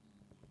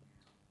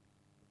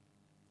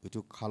 it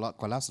will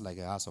collapse like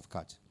a house of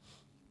cards.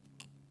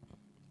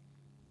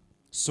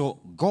 So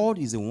God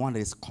is the one that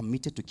is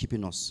committed to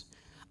keeping us.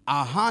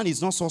 Our hand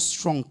is not so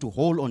strong to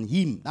hold on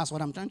him. That's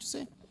what I'm trying to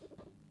say.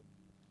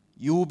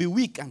 You will be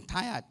weak and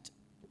tired.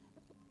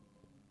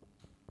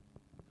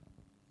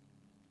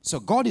 So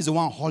God is the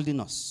one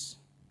holding us.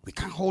 We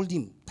can't hold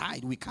him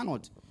tight. We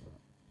cannot.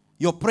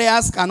 Your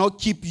prayers cannot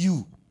keep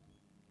you.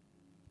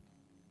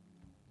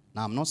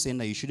 Now, I'm not saying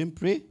that you shouldn't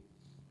pray.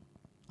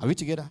 Are we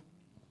together?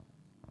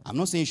 I'm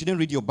not saying you shouldn't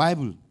read your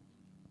Bible.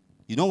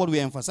 You know what we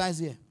emphasize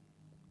here?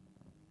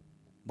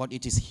 But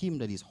it is him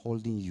that is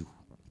holding you.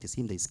 It is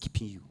him that is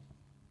keeping you.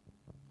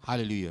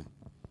 Hallelujah.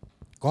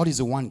 God is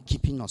the one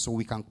keeping us so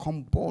we can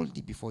come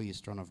boldly before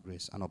his throne of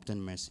grace and obtain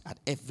mercy at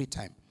every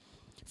time.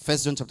 1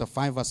 John chapter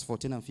 5 verse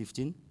 14 and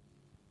 15.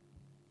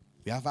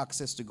 We have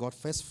access to God.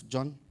 1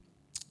 John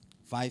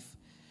 5,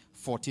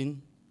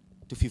 14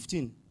 to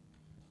 15.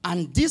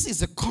 And this is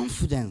the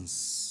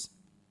confidence,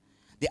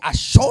 the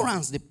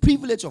assurance, the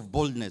privilege of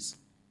boldness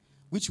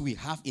which we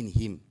have in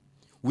him.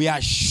 We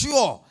are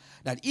sure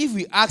that if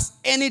we ask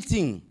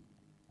anything,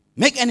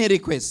 make any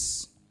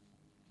requests,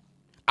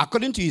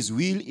 according to his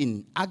will,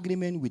 in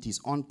agreement with his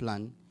own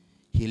plan,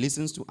 he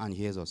listens to and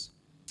hears us.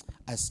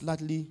 I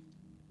slightly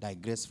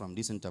digress from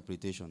this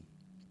interpretation.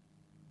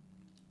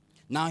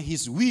 Now,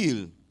 his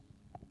will,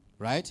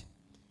 right,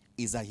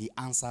 is that he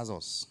answers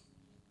us.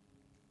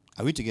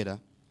 Are we together?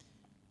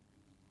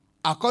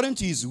 According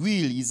to his will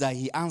is that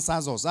he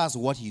answers us. That's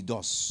what he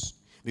does.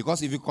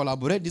 Because if you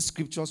collaborate these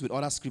scriptures with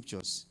other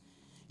scriptures,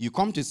 you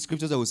come to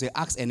scriptures that will say,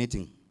 ask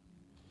anything.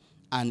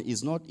 And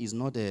God is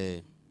not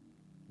a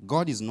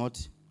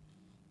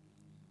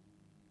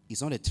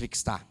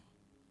trickster.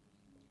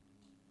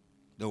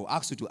 They will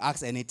ask you to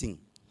ask anything.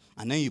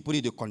 And then you put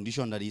it the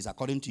condition that is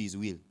according to his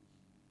will.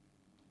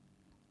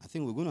 I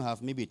think we're going to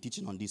have maybe a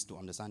teaching on this to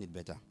understand it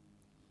better.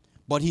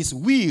 But his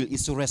will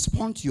is to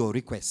respond to your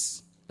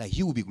requests, that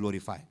he will be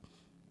glorified.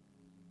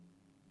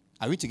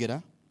 Are we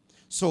together?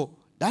 So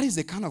that is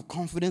the kind of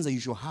confidence that you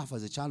should have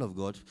as a child of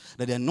God,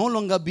 that there no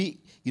longer be,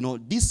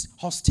 this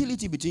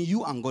hostility between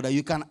you and God, that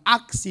you can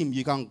ask him,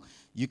 you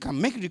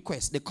can make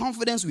requests. The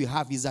confidence we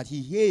have is that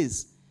he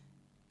hears.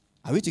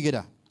 Are we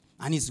together?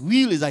 And his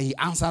will is that he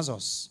answers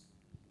us.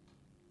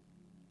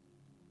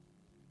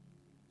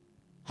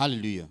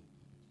 Hallelujah.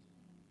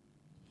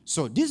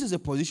 So this is a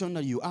position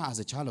that you are as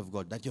a child of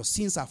God, that your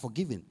sins are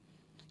forgiven.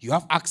 You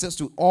have access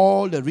to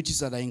all the riches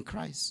that are in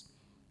Christ.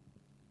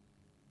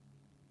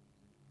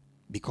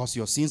 Because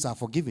your sins are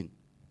forgiven.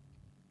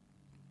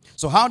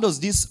 So how does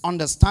this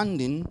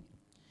understanding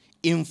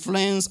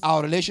influence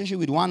our relationship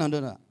with one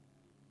another?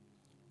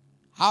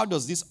 How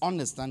does this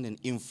understanding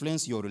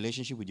influence your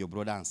relationship with your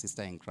brother and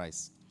sister in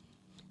Christ?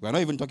 We're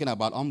not even talking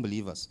about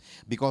unbelievers.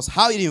 Because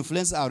how it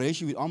influences our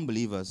relationship with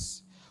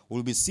unbelievers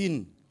will be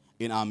seen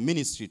in our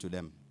ministry to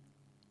them.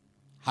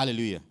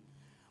 Hallelujah.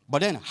 But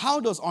then, how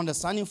does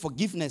understanding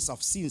forgiveness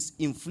of sins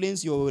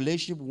influence your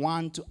relationship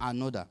one to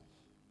another?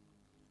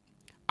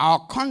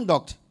 Our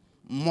conduct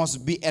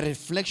must be a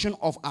reflection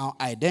of our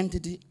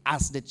identity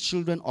as the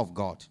children of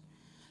God.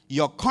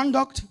 Your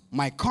conduct,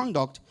 my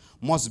conduct,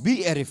 must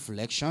be a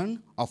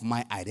reflection of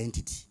my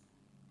identity.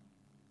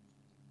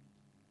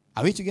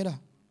 Are we together?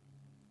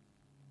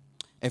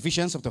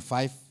 Ephesians chapter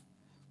 5,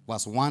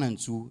 verse 1 and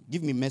 2.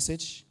 Give me a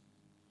message.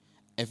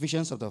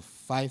 Ephesians chapter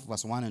 5,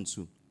 verse 1 and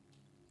 2.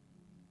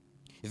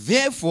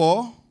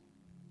 Therefore,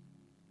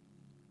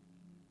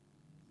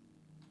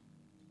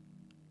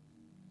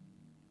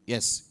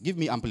 yes, give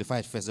me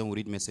amplified first, then we'll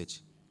read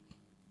message.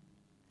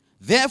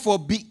 Therefore,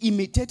 be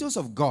imitators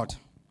of God.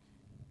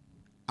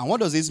 And what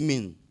does this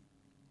mean?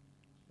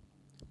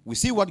 We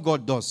see what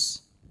God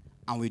does,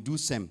 and we do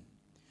same.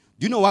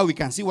 Do you know why we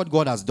can see what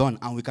God has done,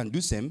 and we can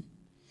do same?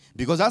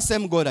 Because that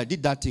same God that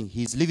did that thing,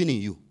 he is living in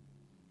you.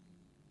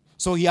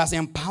 So he has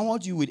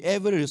empowered you with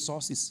every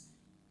resources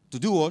to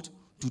do what?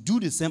 To do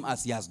the same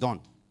as he has done.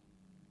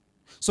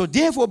 So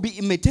therefore, be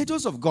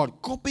imitators of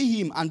God. Copy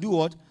him and do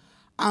what?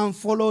 And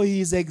follow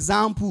his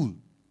example.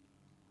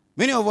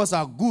 Many of us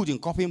are good in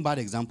copying bad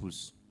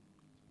examples.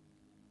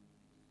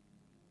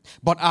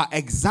 But our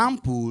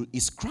example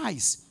is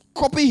Christ.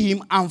 Copy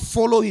him and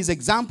follow his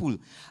example.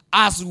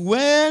 As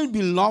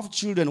well-beloved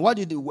children, what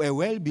did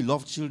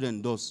well-beloved children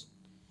do?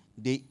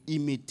 They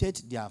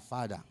imitate their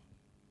father.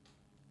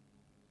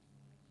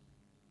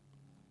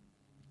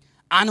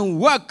 And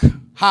work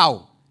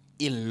how?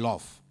 In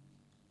love.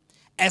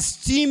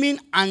 Esteeming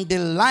and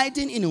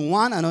delighting in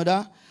one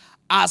another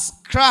as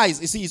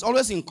Christ. You see, it's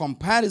always in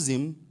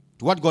comparison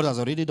to what God has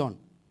already done.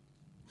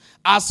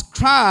 As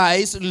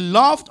Christ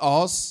loved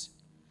us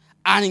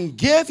and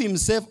gave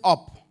himself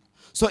up.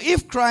 So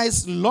if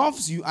Christ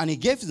loves you and he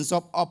gave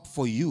himself up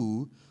for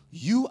you,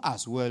 you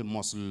as well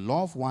must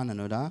love one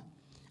another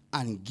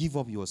and give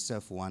up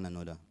yourself for one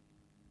another.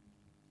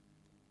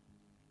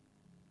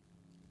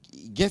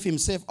 He gave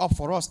himself up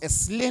for us, a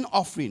slain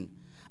offering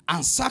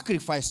and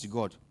sacrifice to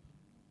God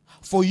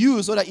for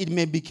you, so that it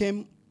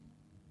became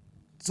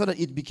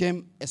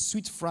a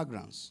sweet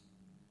fragrance.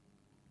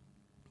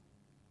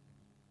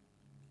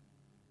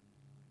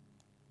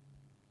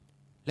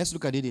 Let's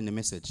look at it in the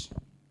message.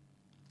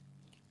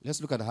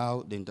 Let's look at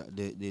how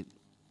the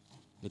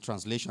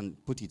translation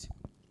put it.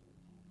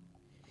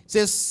 It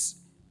says,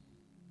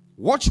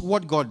 watch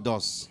what God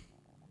does,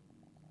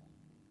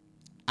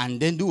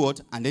 and then do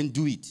what? And then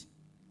do it.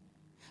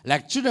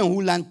 Like children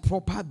who learn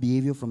proper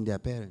behavior from their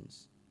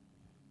parents.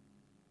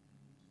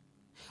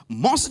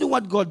 Mostly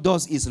what God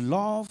does is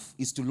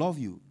to love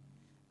you.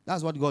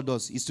 That's what God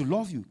does, is to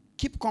love you.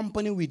 keep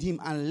company with him,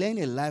 and learn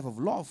a life of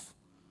love.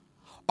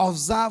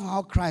 Observe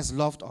how Christ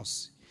loved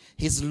us.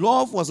 His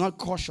love was not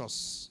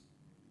cautious.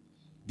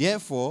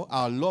 Therefore,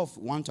 our love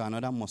one to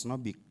another must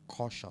not be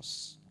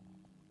cautious.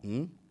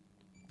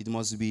 It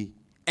must be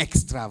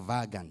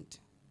extravagant.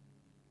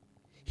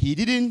 He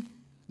didn't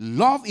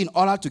love in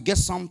order to get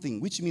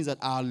something, which means that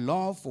our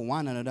love for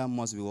one another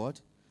must be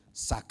what?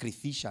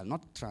 Sacrificial,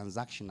 not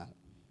transactional.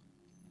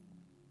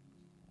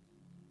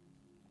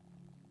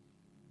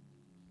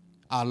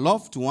 Our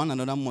love to one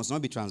another must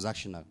not be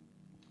transactional.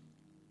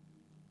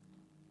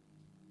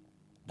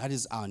 That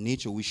is our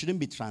nature. We shouldn't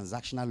be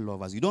transactional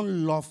lovers. You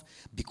don't love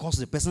because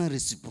the person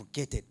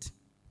reciprocated.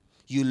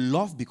 You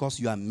love because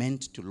you are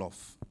meant to love.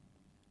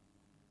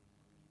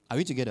 Are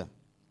we together?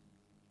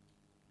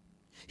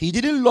 He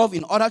didn't love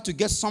in order to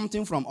get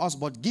something from us,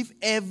 but give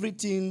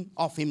everything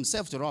of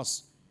himself to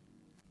us.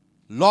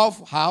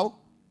 Love how?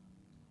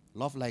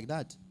 Love like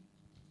that.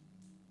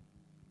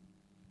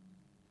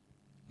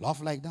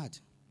 Love like that.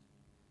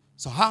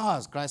 So how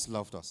has Christ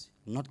loved us?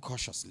 Not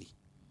cautiously.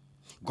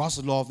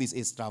 God's love is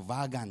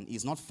extravagant.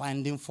 It's not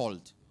finding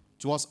fault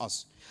towards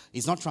us.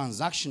 It's not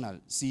transactional.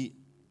 See,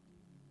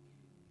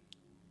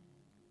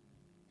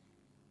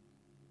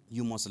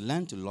 you must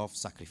learn to love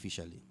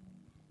sacrificially.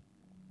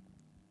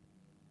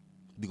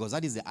 Because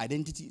that is the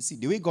identity. See,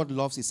 the way God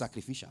loves is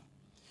sacrificial.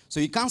 So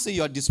you can't say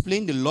you are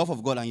displaying the love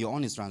of God and your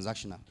own is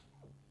transactional.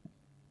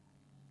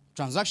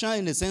 Transactional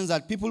in the sense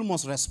that people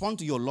must respond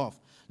to your love.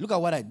 Look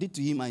at what I did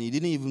to him and he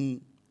didn't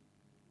even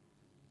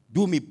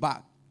do me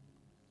back.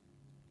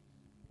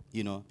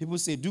 You know, people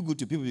say do good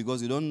to people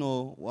because you don't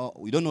know, well,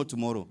 we don't know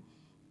tomorrow.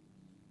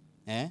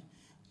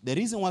 The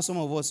reason why some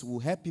of us will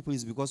help people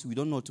is because we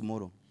don't know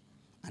tomorrow.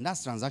 And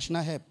that's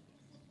transactional help.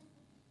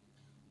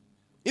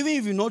 Even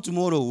if you know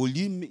tomorrow, will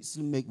you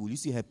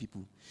still help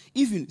people?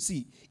 Even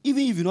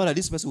if you know that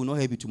this person will not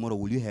help you tomorrow,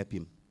 will you help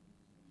him?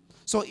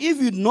 So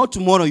if you know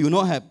tomorrow, you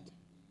know help.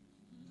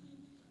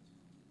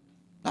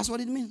 That's what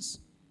it means.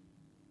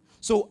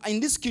 So in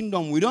this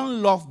kingdom, we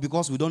don't love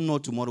because we don't know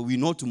tomorrow. We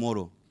know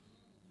tomorrow.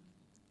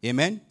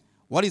 Amen?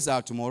 What is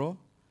our tomorrow?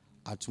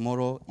 Our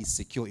tomorrow is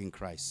secure in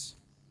Christ.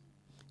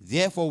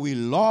 Therefore, we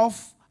love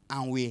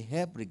and we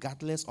help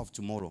regardless of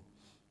tomorrow.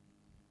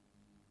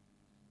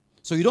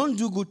 So you don't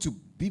do good to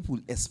people,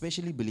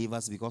 especially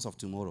believers, because of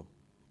tomorrow.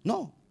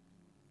 No.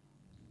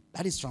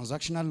 That is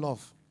transactional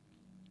love.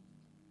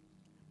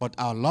 But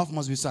our love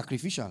must be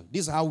sacrificial.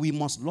 This is how we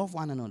must love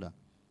one another.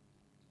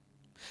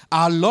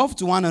 Our love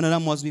to one another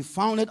must be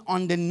founded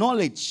on the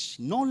knowledge.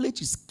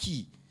 Knowledge is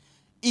key.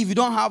 If you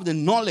don't have the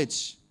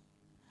knowledge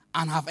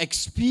and have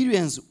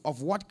experience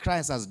of what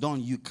Christ has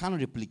done, you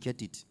cannot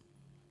replicate it.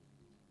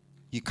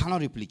 You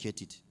cannot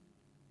replicate it.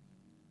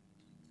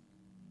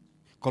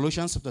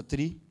 Colossians chapter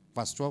 3,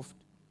 verse 12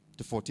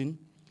 to 14.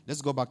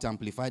 Let's go back to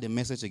amplify the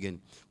message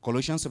again.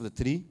 Colossians chapter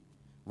 3,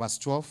 verse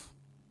 12.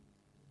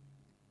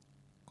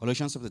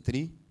 Colossians chapter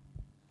 3,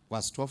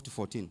 verse 12 to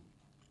 14.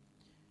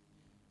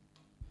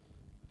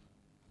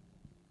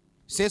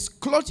 It says,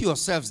 clothe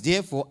yourselves,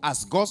 therefore,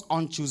 as God's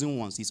unchosen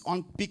ones, his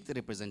unpicked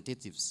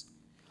representatives,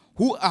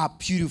 who are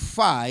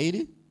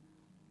purified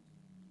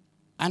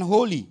and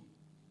holy,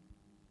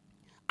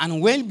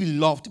 and well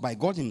beloved by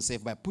God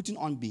himself, by putting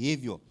on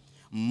behavior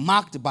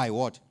marked by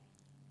what?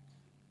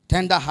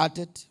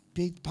 Tender-hearted,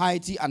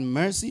 piety and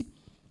mercy,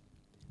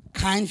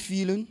 kind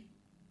feeling,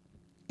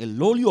 a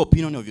lowly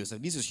opinion of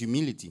yourself. This is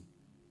humility.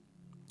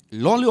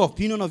 Lowly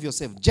opinion of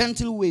yourself,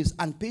 gentle ways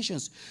and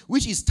patience,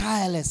 which is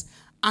tireless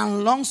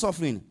and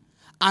long-suffering,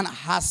 and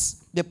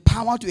has the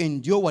power to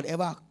endure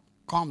whatever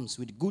comes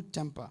with good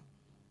temper.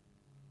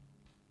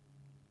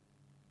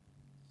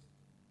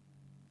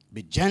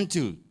 Be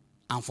gentle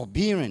and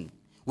forbearing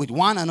with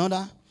one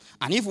another.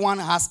 And if one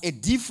has a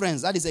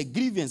difference, that is a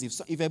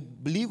grievance, if a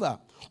believer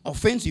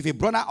offends you, if a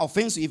brother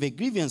offends you, if a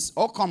grievance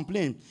or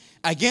complaint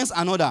against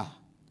another,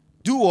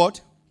 do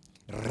what?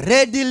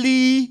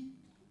 Readily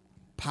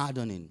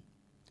pardoning.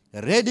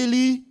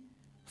 Readily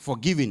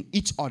forgiving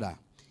each other.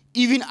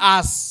 Even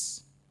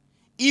as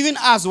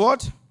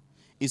what?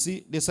 You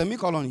see, the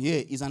semicolon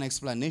here is an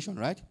explanation,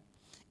 right?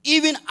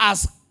 Even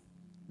as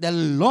the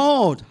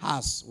Lord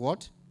has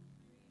what?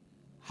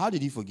 How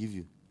did he forgive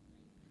you?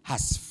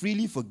 Has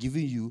freely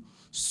forgiven you,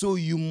 so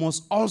you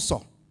must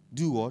also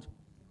do what?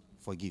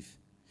 Forgive.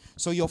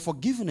 So your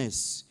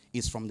forgiveness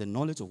is from the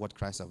knowledge of what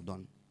Christ has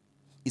done.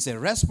 It's a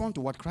response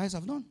to what Christ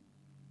has done.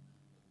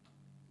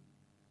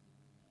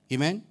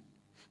 Amen?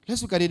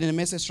 Let's look at it in the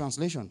Message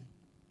translation.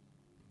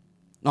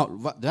 Now,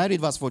 did I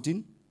read verse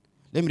 14?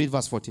 Let me read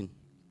verse 14.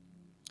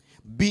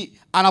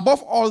 And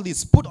above all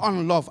this, put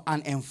on love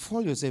and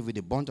enfold yourself with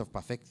the bond of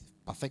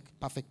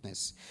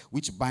perfectness,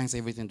 which binds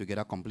everything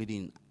together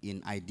completely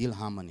in ideal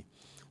harmony.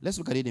 Let's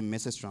look at it in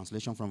Message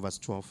translation from verse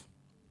 12.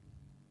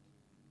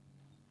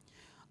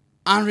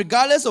 And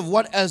regardless of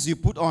what else you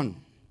put on.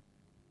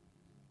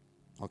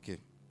 Okay.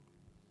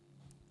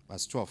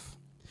 Verse 12.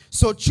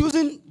 So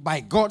choosing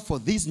by God for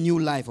this new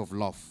life of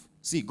love.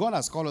 See, God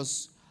has called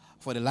us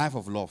for the life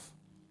of love.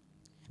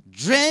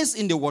 Dress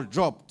in the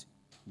wardrobe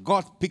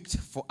God picked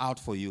out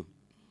for you.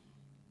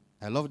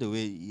 I love the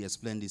way he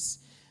explained this.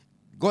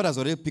 God has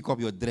already picked up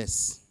your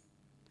dress.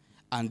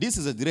 And this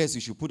is a dress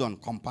you should put on: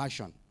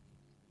 compassion,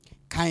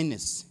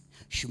 kindness,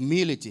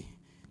 humility,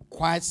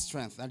 quiet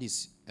strength. That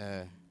is,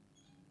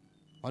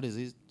 what is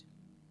it?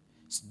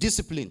 It's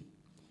discipline.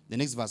 The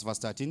next verse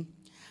 13.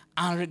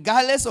 And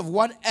regardless of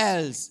what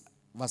else,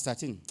 verse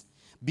 13,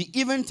 be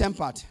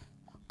even-tempered,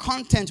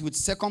 content with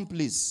second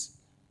place,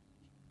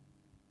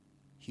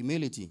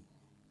 humility,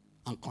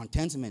 and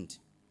contentment.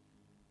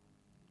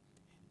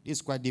 This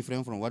is quite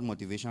different from what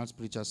motivational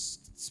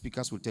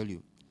speakers will tell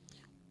you.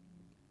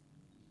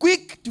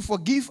 Quick to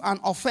forgive an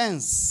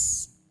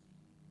offense.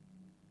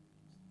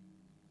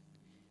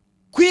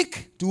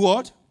 Quick to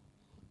what?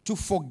 To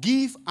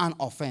forgive an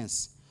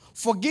offense.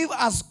 Forgive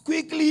as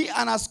quickly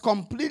and as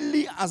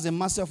completely as the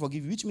Master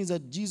forgives, which means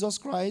that Jesus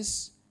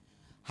Christ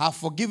has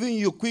forgiven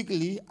you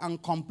quickly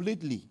and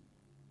completely.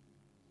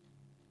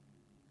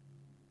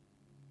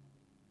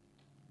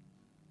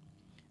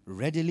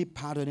 Readily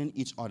pardoning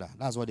each other.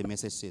 That's what the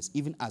message says.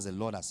 Even as the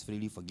Lord has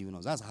freely forgiven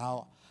us. That's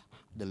how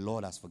the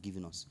Lord has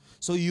forgiven us.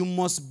 So you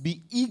must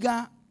be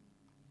eager,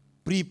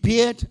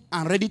 prepared,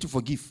 and ready to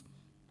forgive.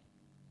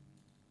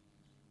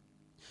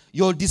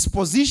 Your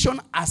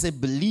disposition as a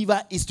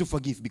believer is to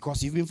forgive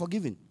because you've been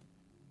forgiven.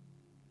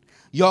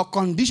 Your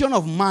condition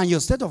of mind, your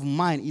state of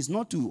mind is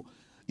not to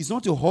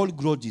hold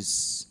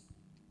grudges.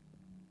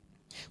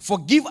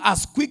 Forgive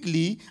as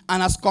quickly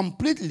and as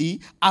completely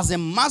as the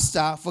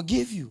Master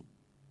forgave you.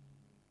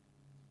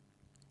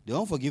 The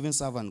unforgiven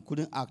servant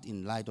couldn't act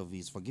in light of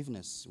his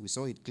forgiveness. We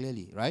saw it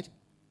clearly, right?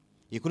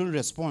 He couldn't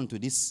respond to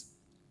this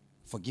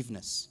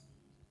forgiveness.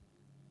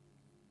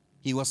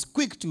 He was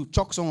quick to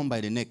choke someone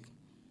by the neck.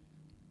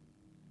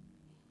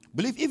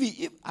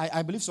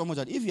 I believe so much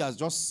that if he has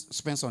just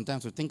spent some time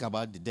to think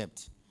about the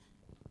debt,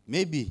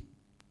 maybe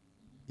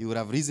he would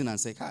have risen and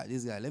said,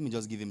 this guy, let me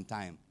just give him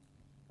time.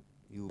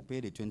 He will pay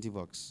the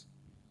 $20.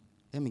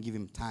 Let me give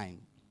him time.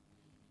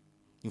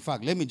 In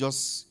fact,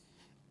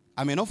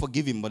 I may not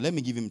forgive him, but let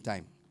me give him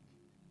time.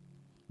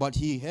 But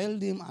he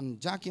held him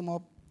and jacked him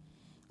up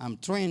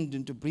and threw him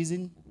into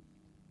prison.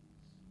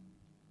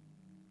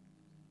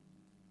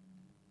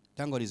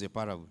 Thank God it's a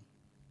parable.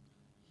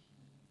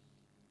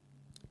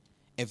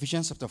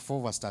 Ephesians chapter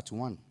 4 verse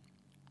 31.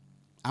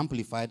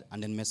 Amplified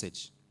and then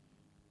Message.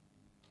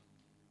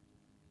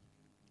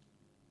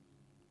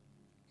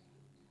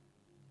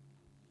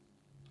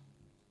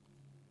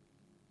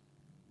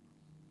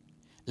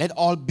 Let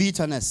all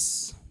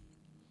bitterness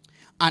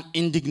and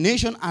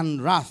indignation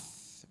and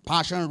wrath,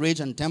 passion, rage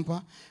and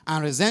temper,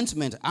 and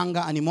resentment, anger,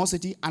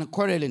 animosity, and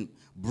quarreling,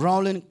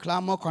 brawling,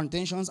 clamor,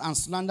 contentions, and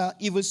slander,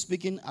 evil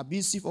speaking,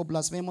 abusive or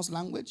blasphemous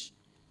language.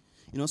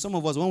 Some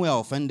of us, when we are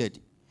offended,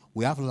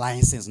 we have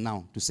license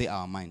now to say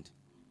our mind.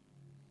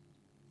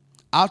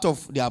 Out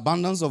of the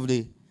abundance of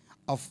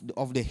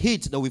the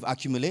hate that we've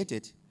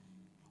accumulated,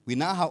 we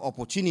now have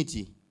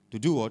opportunity to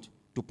do what?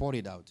 To pour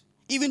it out.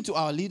 Even to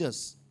our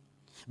leaders.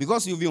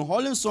 Because you've been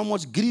holding so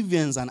much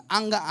grievance and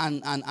anger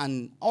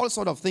and all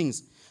sort of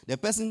things. The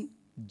person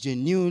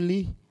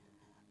genuinely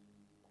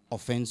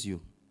offends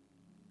you.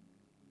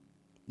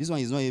 This one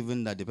is not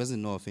even that the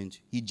person no offends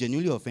you. He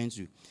genuinely offends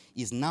you.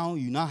 You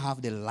now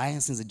have the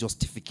license, the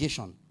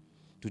justification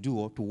to do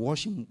what? To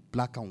wash him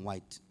black and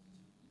white.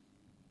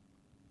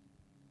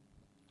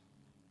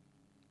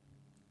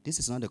 This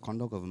is not the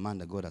conduct of a man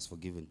that God has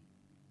forgiven.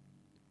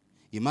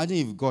 Imagine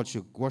if God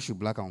should wash you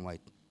black and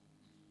white.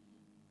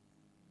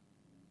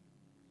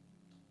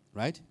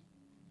 Right?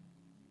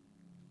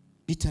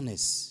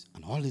 Bitterness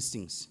and all these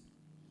things.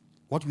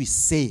 What we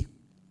say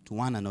to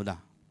one another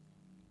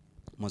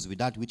must be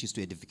that which is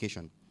to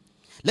edification.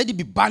 Let it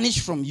be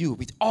banished from you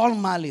with all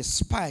malice,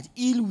 spite,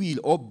 ill will,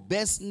 or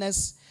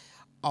baseness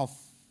of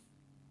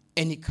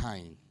any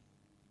kind.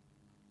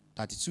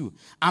 32.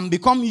 And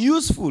become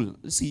useful.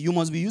 See, you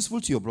must be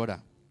useful to your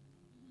brother,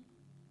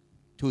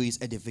 to his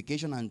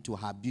edification and to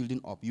her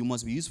building up. You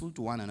must be useful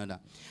to one another.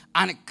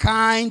 And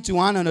kind to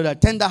one another,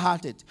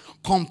 tender-hearted,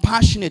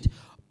 compassionate,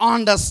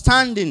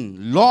 understanding,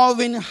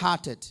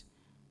 loving-hearted.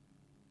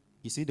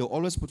 You see, they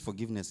always put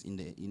forgiveness in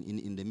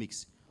the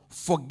mix.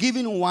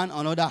 Forgiving one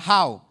another,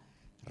 how?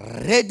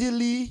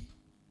 Readily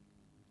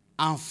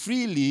and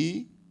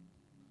freely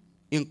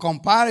in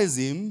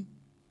comparison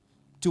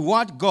to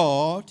what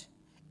God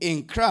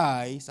in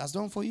Christ has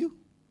done for you.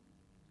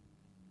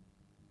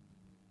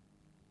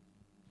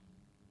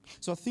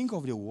 So think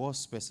of the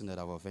worst person that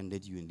have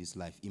offended you in this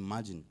life.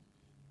 Imagine.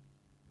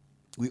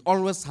 We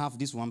always have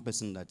this one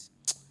person that,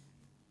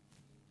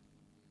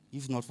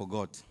 if not for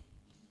God,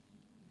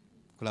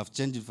 could have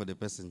changed it for the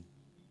person.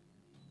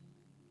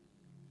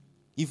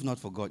 If not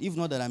for God. If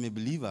not that I'm a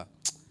believer,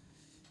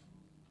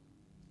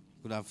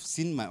 could have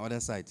seen my other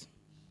side.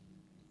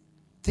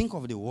 Think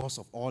of the worst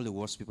of all the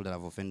worst people that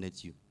have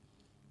offended you.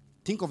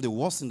 Think of the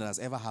worst thing that has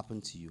ever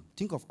happened to you.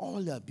 Think of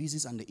all the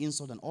abuses and the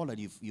insult and all that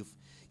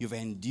you've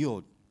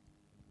endured.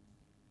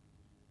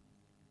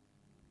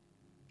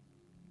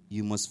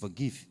 You must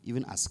forgive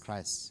even as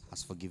Christ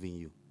has forgiven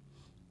you.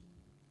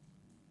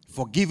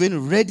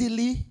 Forgiving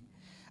readily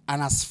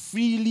and as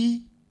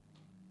freely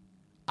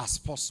as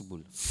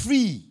possible.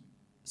 Free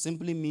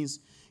simply means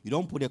you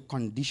don't put a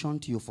condition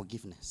to your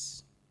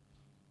forgiveness.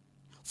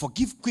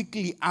 Forgive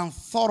quickly and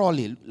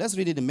thoroughly. Let's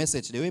read it, the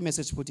message, the way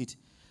message put it.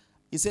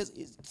 It says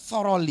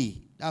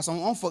thoroughly.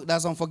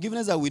 There's some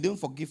forgiveness that we don't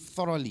forgive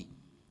thoroughly.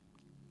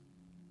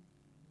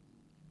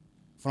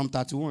 From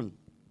 31.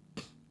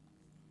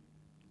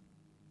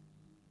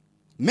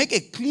 Make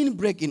a clean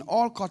break in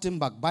all cutting,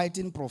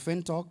 backbiting,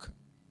 profane talk.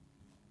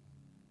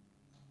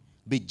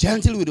 Be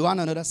gentle with one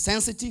another,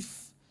 sensitive.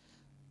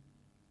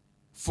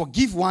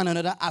 Forgive one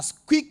another as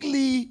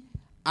quickly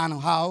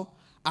and how?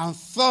 And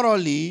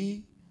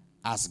thoroughly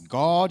as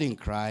God in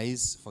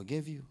Christ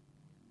forgave you.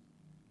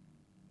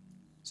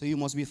 So you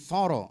must be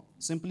thorough.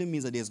 Simply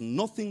means that there's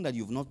nothing that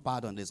you've not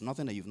pardoned. There's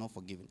nothing that you've not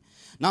forgiven.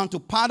 Now to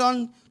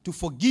pardon, to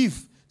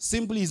forgive,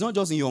 simply is not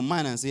just in your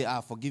mind and say,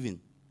 forgiven.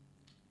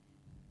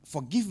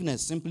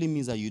 Forgiveness simply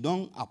means that you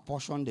don't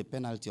apportion the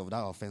penalty of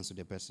that offense to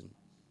the person.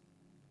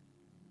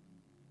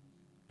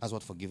 That's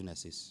what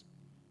forgiveness is.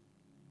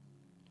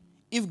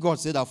 If God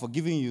said, I've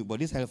forgiven you, but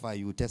this hellfire,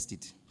 you will test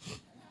it.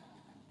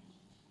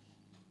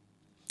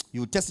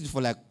 You will test it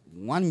for like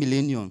 1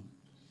 millennium.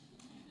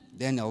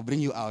 Then I'll bring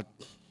you out.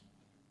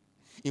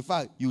 In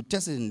fact, you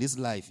test it in this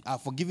life.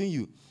 I've forgiven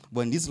you,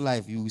 but in this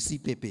life, you will see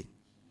Pepe.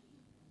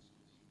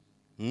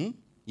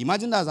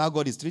 Imagine that's how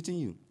God is treating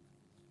you.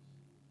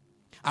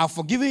 I've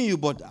forgiven you,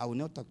 but I will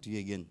not talk to you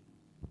again.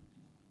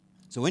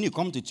 So when you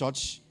come to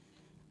church,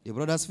 the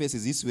brother's face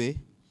is this way.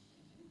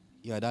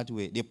 You are that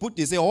way.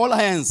 They say, all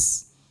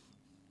hands.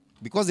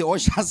 Because the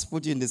ushers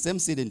put you in the same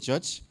seat in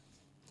church.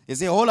 They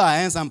say, hold our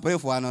hands and pray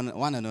for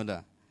one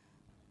another.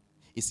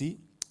 You see,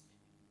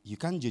 you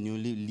can't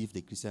genuinely live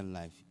the Christian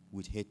life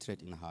with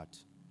hatred in heart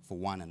for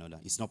one another.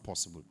 It's not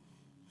possible.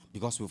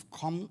 Because we've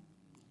come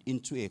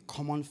into a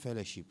common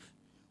fellowship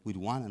with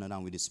one another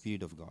and with the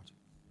Spirit of God.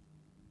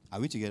 Are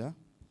we together?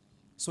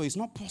 So it's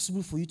not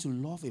possible for you to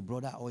love a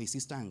brother or a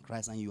sister in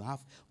Christ and you have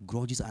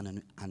grudges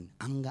and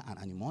anger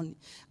and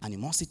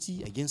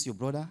animosity against your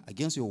brother,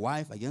 against your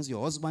wife, against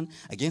your husband,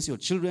 against your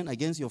children,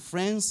 against your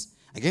friends,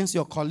 against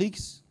your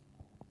colleagues,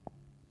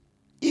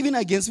 even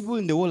against people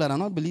in the world that are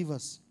not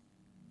believers.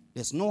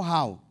 There's no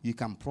how you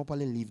can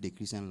properly live the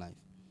Christian life.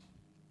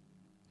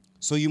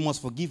 So you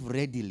must forgive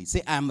readily.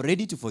 Say, I'm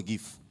ready to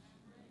forgive.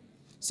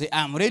 Say,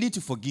 I'm ready to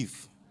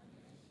forgive.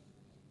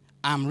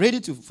 I'm ready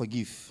to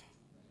forgive.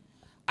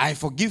 I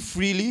forgive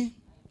freely,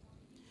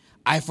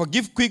 I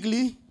forgive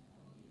quickly,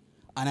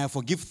 and I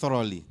forgive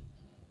thoroughly.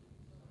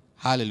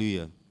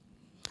 Hallelujah.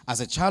 As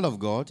a child of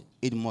God,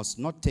 it must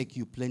not take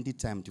you plenty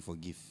time to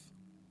forgive.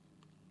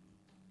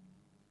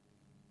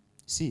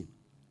 See,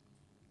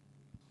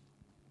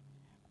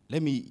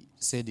 let me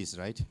say this,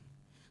 right?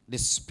 The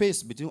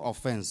space between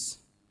offense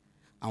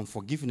and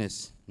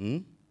forgiveness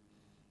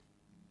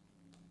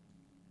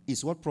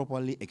is what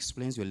properly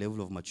explains your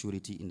level of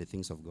maturity in the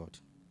things of God.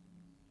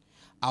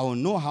 I will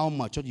know how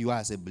mature you are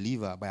as a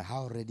believer by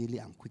how readily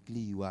and quickly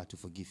you are to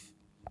forgive.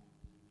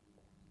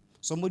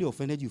 Somebody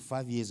offended you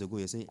 5 years ago.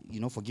 You say,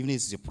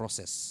 forgiveness is a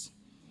process.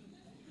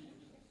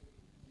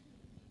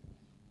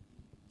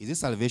 Is this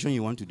salvation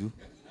you want to do?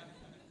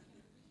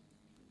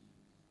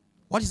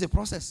 What is the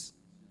process?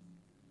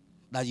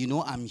 That,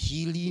 I'm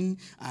healing,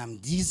 I'm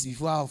this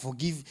before I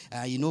forgive.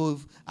 I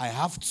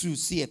have to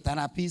see a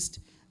therapist.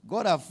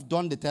 God have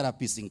done the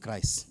therapist in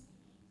Christ.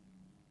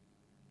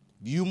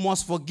 You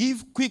must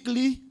forgive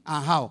quickly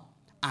and how?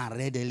 And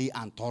readily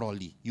and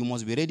thoroughly. You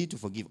must be ready to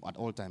forgive at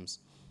all times.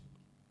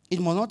 It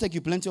must not take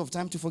you plenty of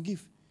time to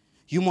forgive.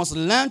 You must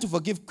learn to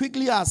forgive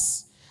quickly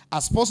as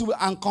possible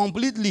and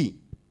completely.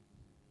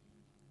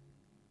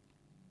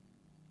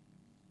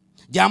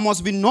 There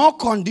must be no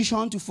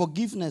condition to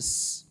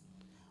forgiveness.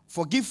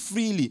 Forgive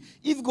freely.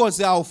 If God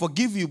says, I'll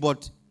forgive you,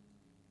 but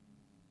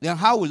then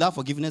how will that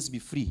forgiveness be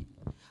free?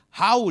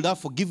 How will that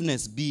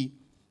forgiveness be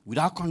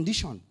without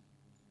condition?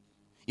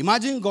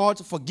 Imagine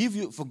God forgave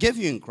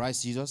you in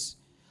Christ Jesus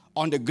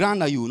on the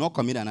ground that you will not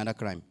commit another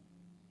crime.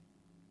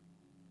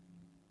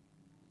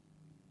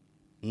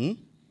 Would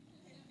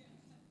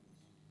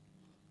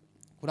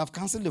have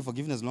cancelled the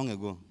forgiveness long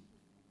ago.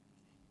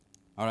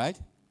 All right?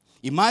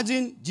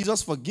 Imagine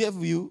Jesus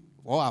forgave you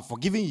or have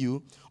forgiven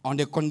you on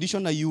the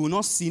condition that you will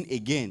not sin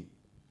again.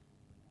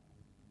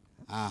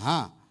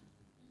 I'll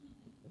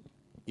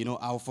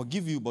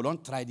forgive you, but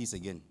don't try this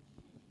again.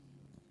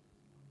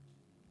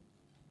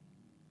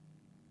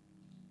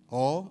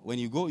 Or when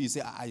you go, you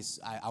say,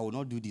 I will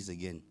not do this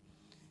again.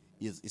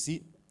 You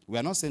see, we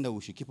are not saying that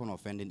we should keep on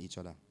offending each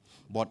other.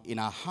 But in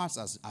our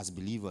hearts as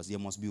believers, there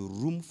must be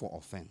room for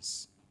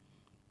offense.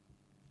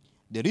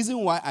 The reason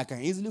why I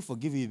can easily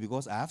forgive you is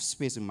because I have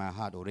space in my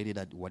heart already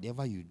that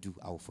whatever you do,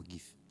 I will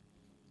forgive.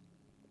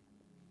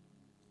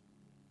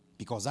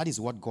 Because that is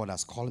what God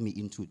has called me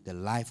into, the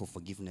life of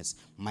forgiveness.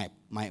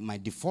 My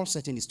default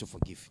setting is to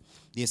forgive.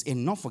 There's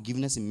enough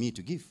forgiveness in me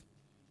to give.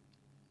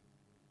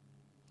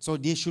 So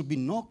there should be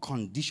no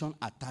condition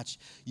attached.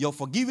 Your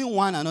forgiving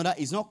one another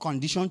is not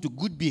conditioned to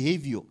good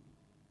behavior.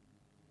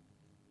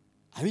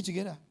 Are we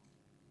together?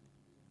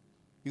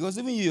 Because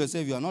even you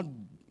yourself, you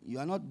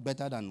are not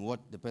better than what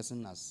the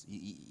person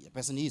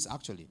is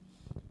actually.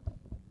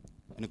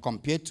 And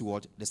compared to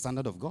what? The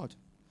standard of God.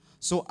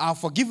 So our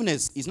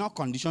forgiveness is not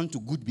conditioned to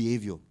good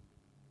behavior.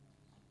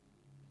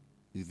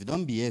 If you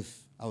don't behave,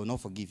 I will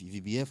not forgive. If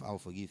you behave, I will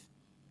forgive.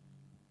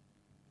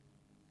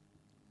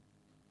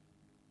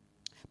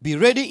 Be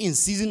ready in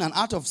season and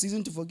out of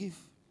season to forgive.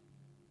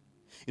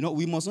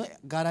 We must not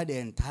gather the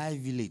entire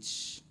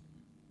village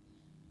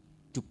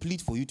to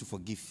plead for you to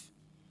forgive.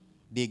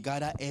 They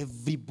gather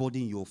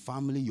everybody in your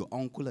family, your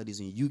uncle that is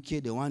in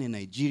UK, the one in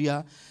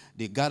Nigeria.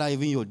 They gather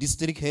even your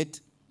district head.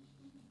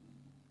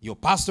 Your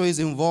pastor is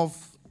involved.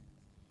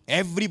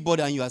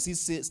 Everybody, and you are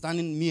still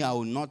standing, me, I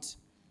will not.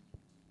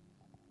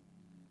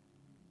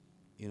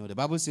 The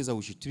Bible says that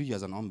we should treat you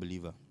as an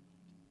unbeliever.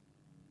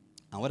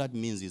 And what that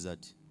means is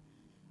that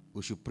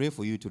we should pray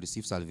for you to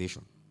receive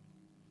salvation.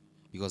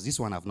 Because this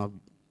one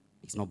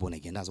is not born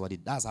again.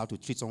 That's how to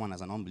treat someone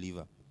as an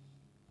unbeliever.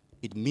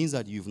 It means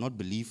that you've not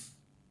believed.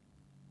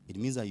 It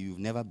means that you've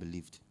never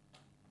believed.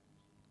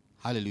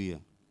 Hallelujah.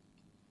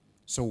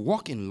 So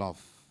walk in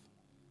love.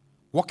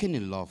 Walking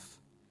in love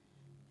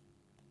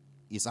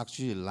is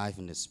actually life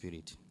in the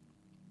Spirit.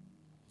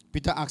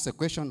 Peter asked a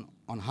question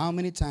on how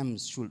many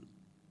times should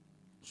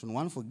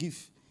one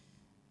forgive.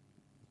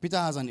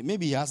 Peter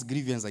maybe he has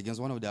grievance against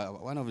one of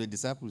the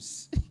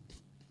disciples.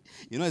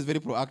 It's very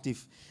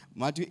proactive.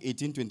 Matthew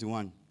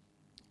 18:21.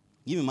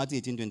 Give me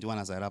Matthew 18:21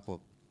 as I wrap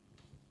up.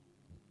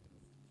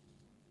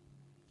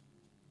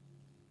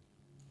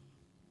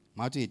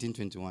 Matthew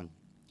 18:21.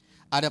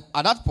 At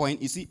that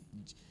point, you see,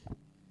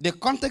 the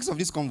context of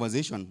this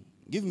conversation,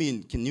 give me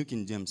in New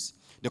King James.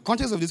 The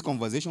context of this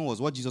conversation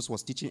was what Jesus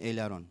was teaching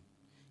earlier on.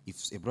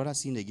 If a brother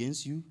sinned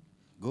against you,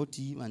 go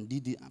to him and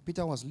did it.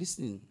 Peter was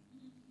listening.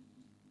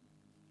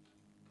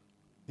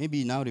 Maybe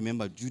you now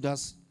remember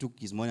Judas took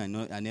his money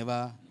and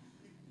never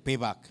paid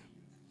back.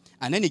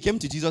 And then he came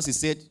to Jesus, he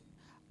said,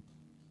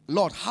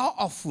 Lord, how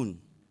often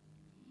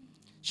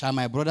shall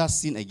my brother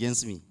sin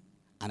against me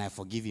and I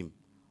forgive him?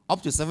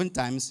 Up to 7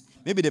 times.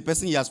 Maybe the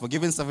person he has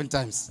forgiven 7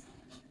 times.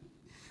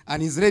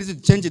 And he's ready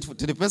to change it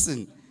to the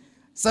person.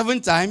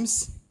 7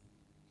 times.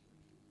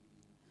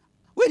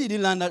 Where did he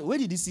learn that? Where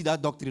did he see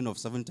that doctrine of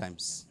 7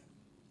 times?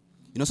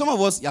 Some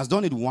of us, he has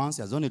done it once,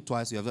 he has done it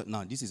twice.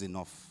 No, this is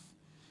enough.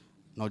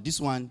 No,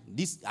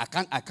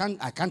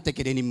 I can't take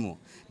it anymore.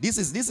 This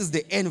is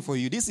the end for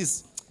you.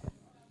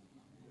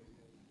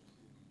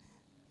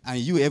 And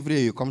you, every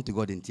day you come to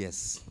God in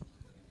tears.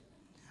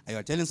 And you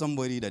are telling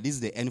somebody that this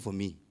is the end for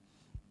me.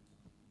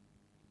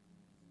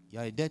 You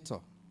are a debtor.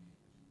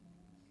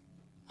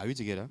 Are we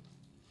together?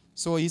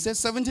 So he said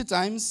 70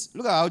 times.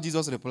 Look at how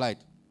Jesus replied.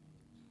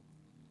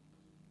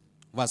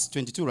 Verse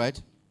 22,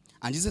 right?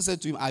 And Jesus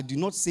said to him, I do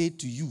not say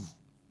to you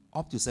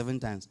up to 7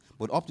 times,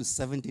 but up to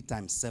 70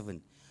 times 7.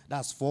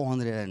 That's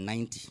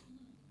 490.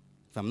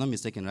 If I'm not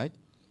mistaken, right?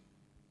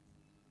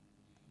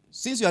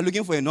 Since you are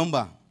looking for a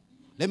number,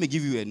 let me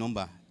give you a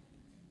number.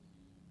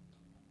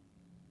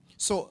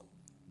 So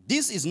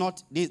this is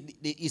not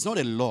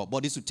a law,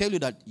 but it's to tell you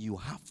that you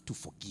have to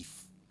forgive.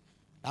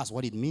 That's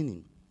what it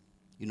means.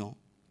 You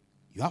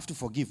have to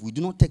forgive. We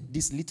do not take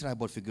this literally,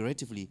 but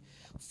figuratively.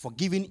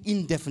 Forgiving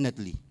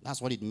indefinitely.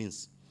 That's what it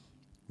means.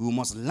 We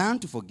must learn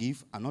to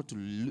forgive and not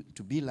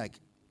to be like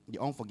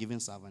the unforgiving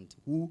servant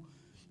who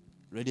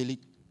readily,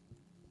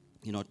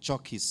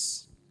 chuck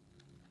his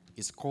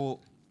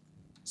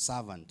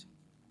co-servant.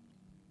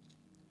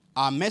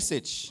 Our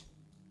message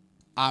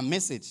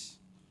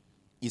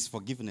is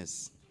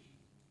forgiveness.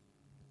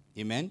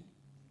 Amen?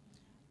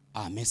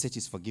 Our message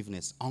is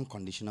forgiveness,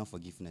 unconditional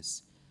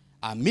forgiveness.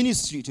 Our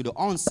ministry to the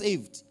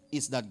unsaved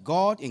is that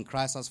God in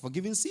Christ has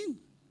forgiven sin.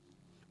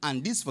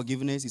 And this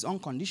forgiveness is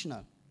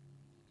unconditional.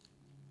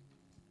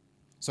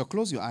 So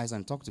close your eyes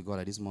and talk to God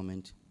at this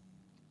moment.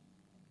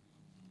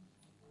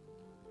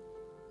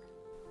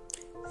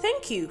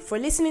 Thank you for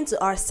listening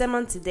to our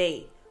sermon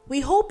today.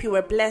 We hope you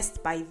were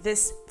blessed by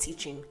this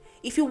teaching.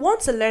 If you want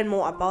to learn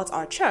more about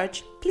our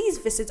church, please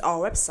visit our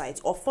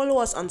website or follow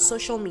us on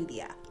social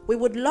media. We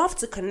would love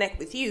to connect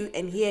with you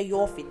and hear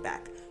your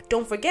feedback.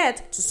 Don't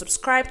forget to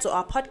subscribe to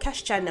our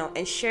podcast channel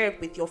and share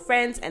it with your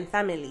friends and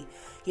family.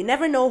 You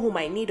never know who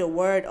might need a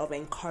word of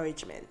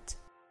encouragement.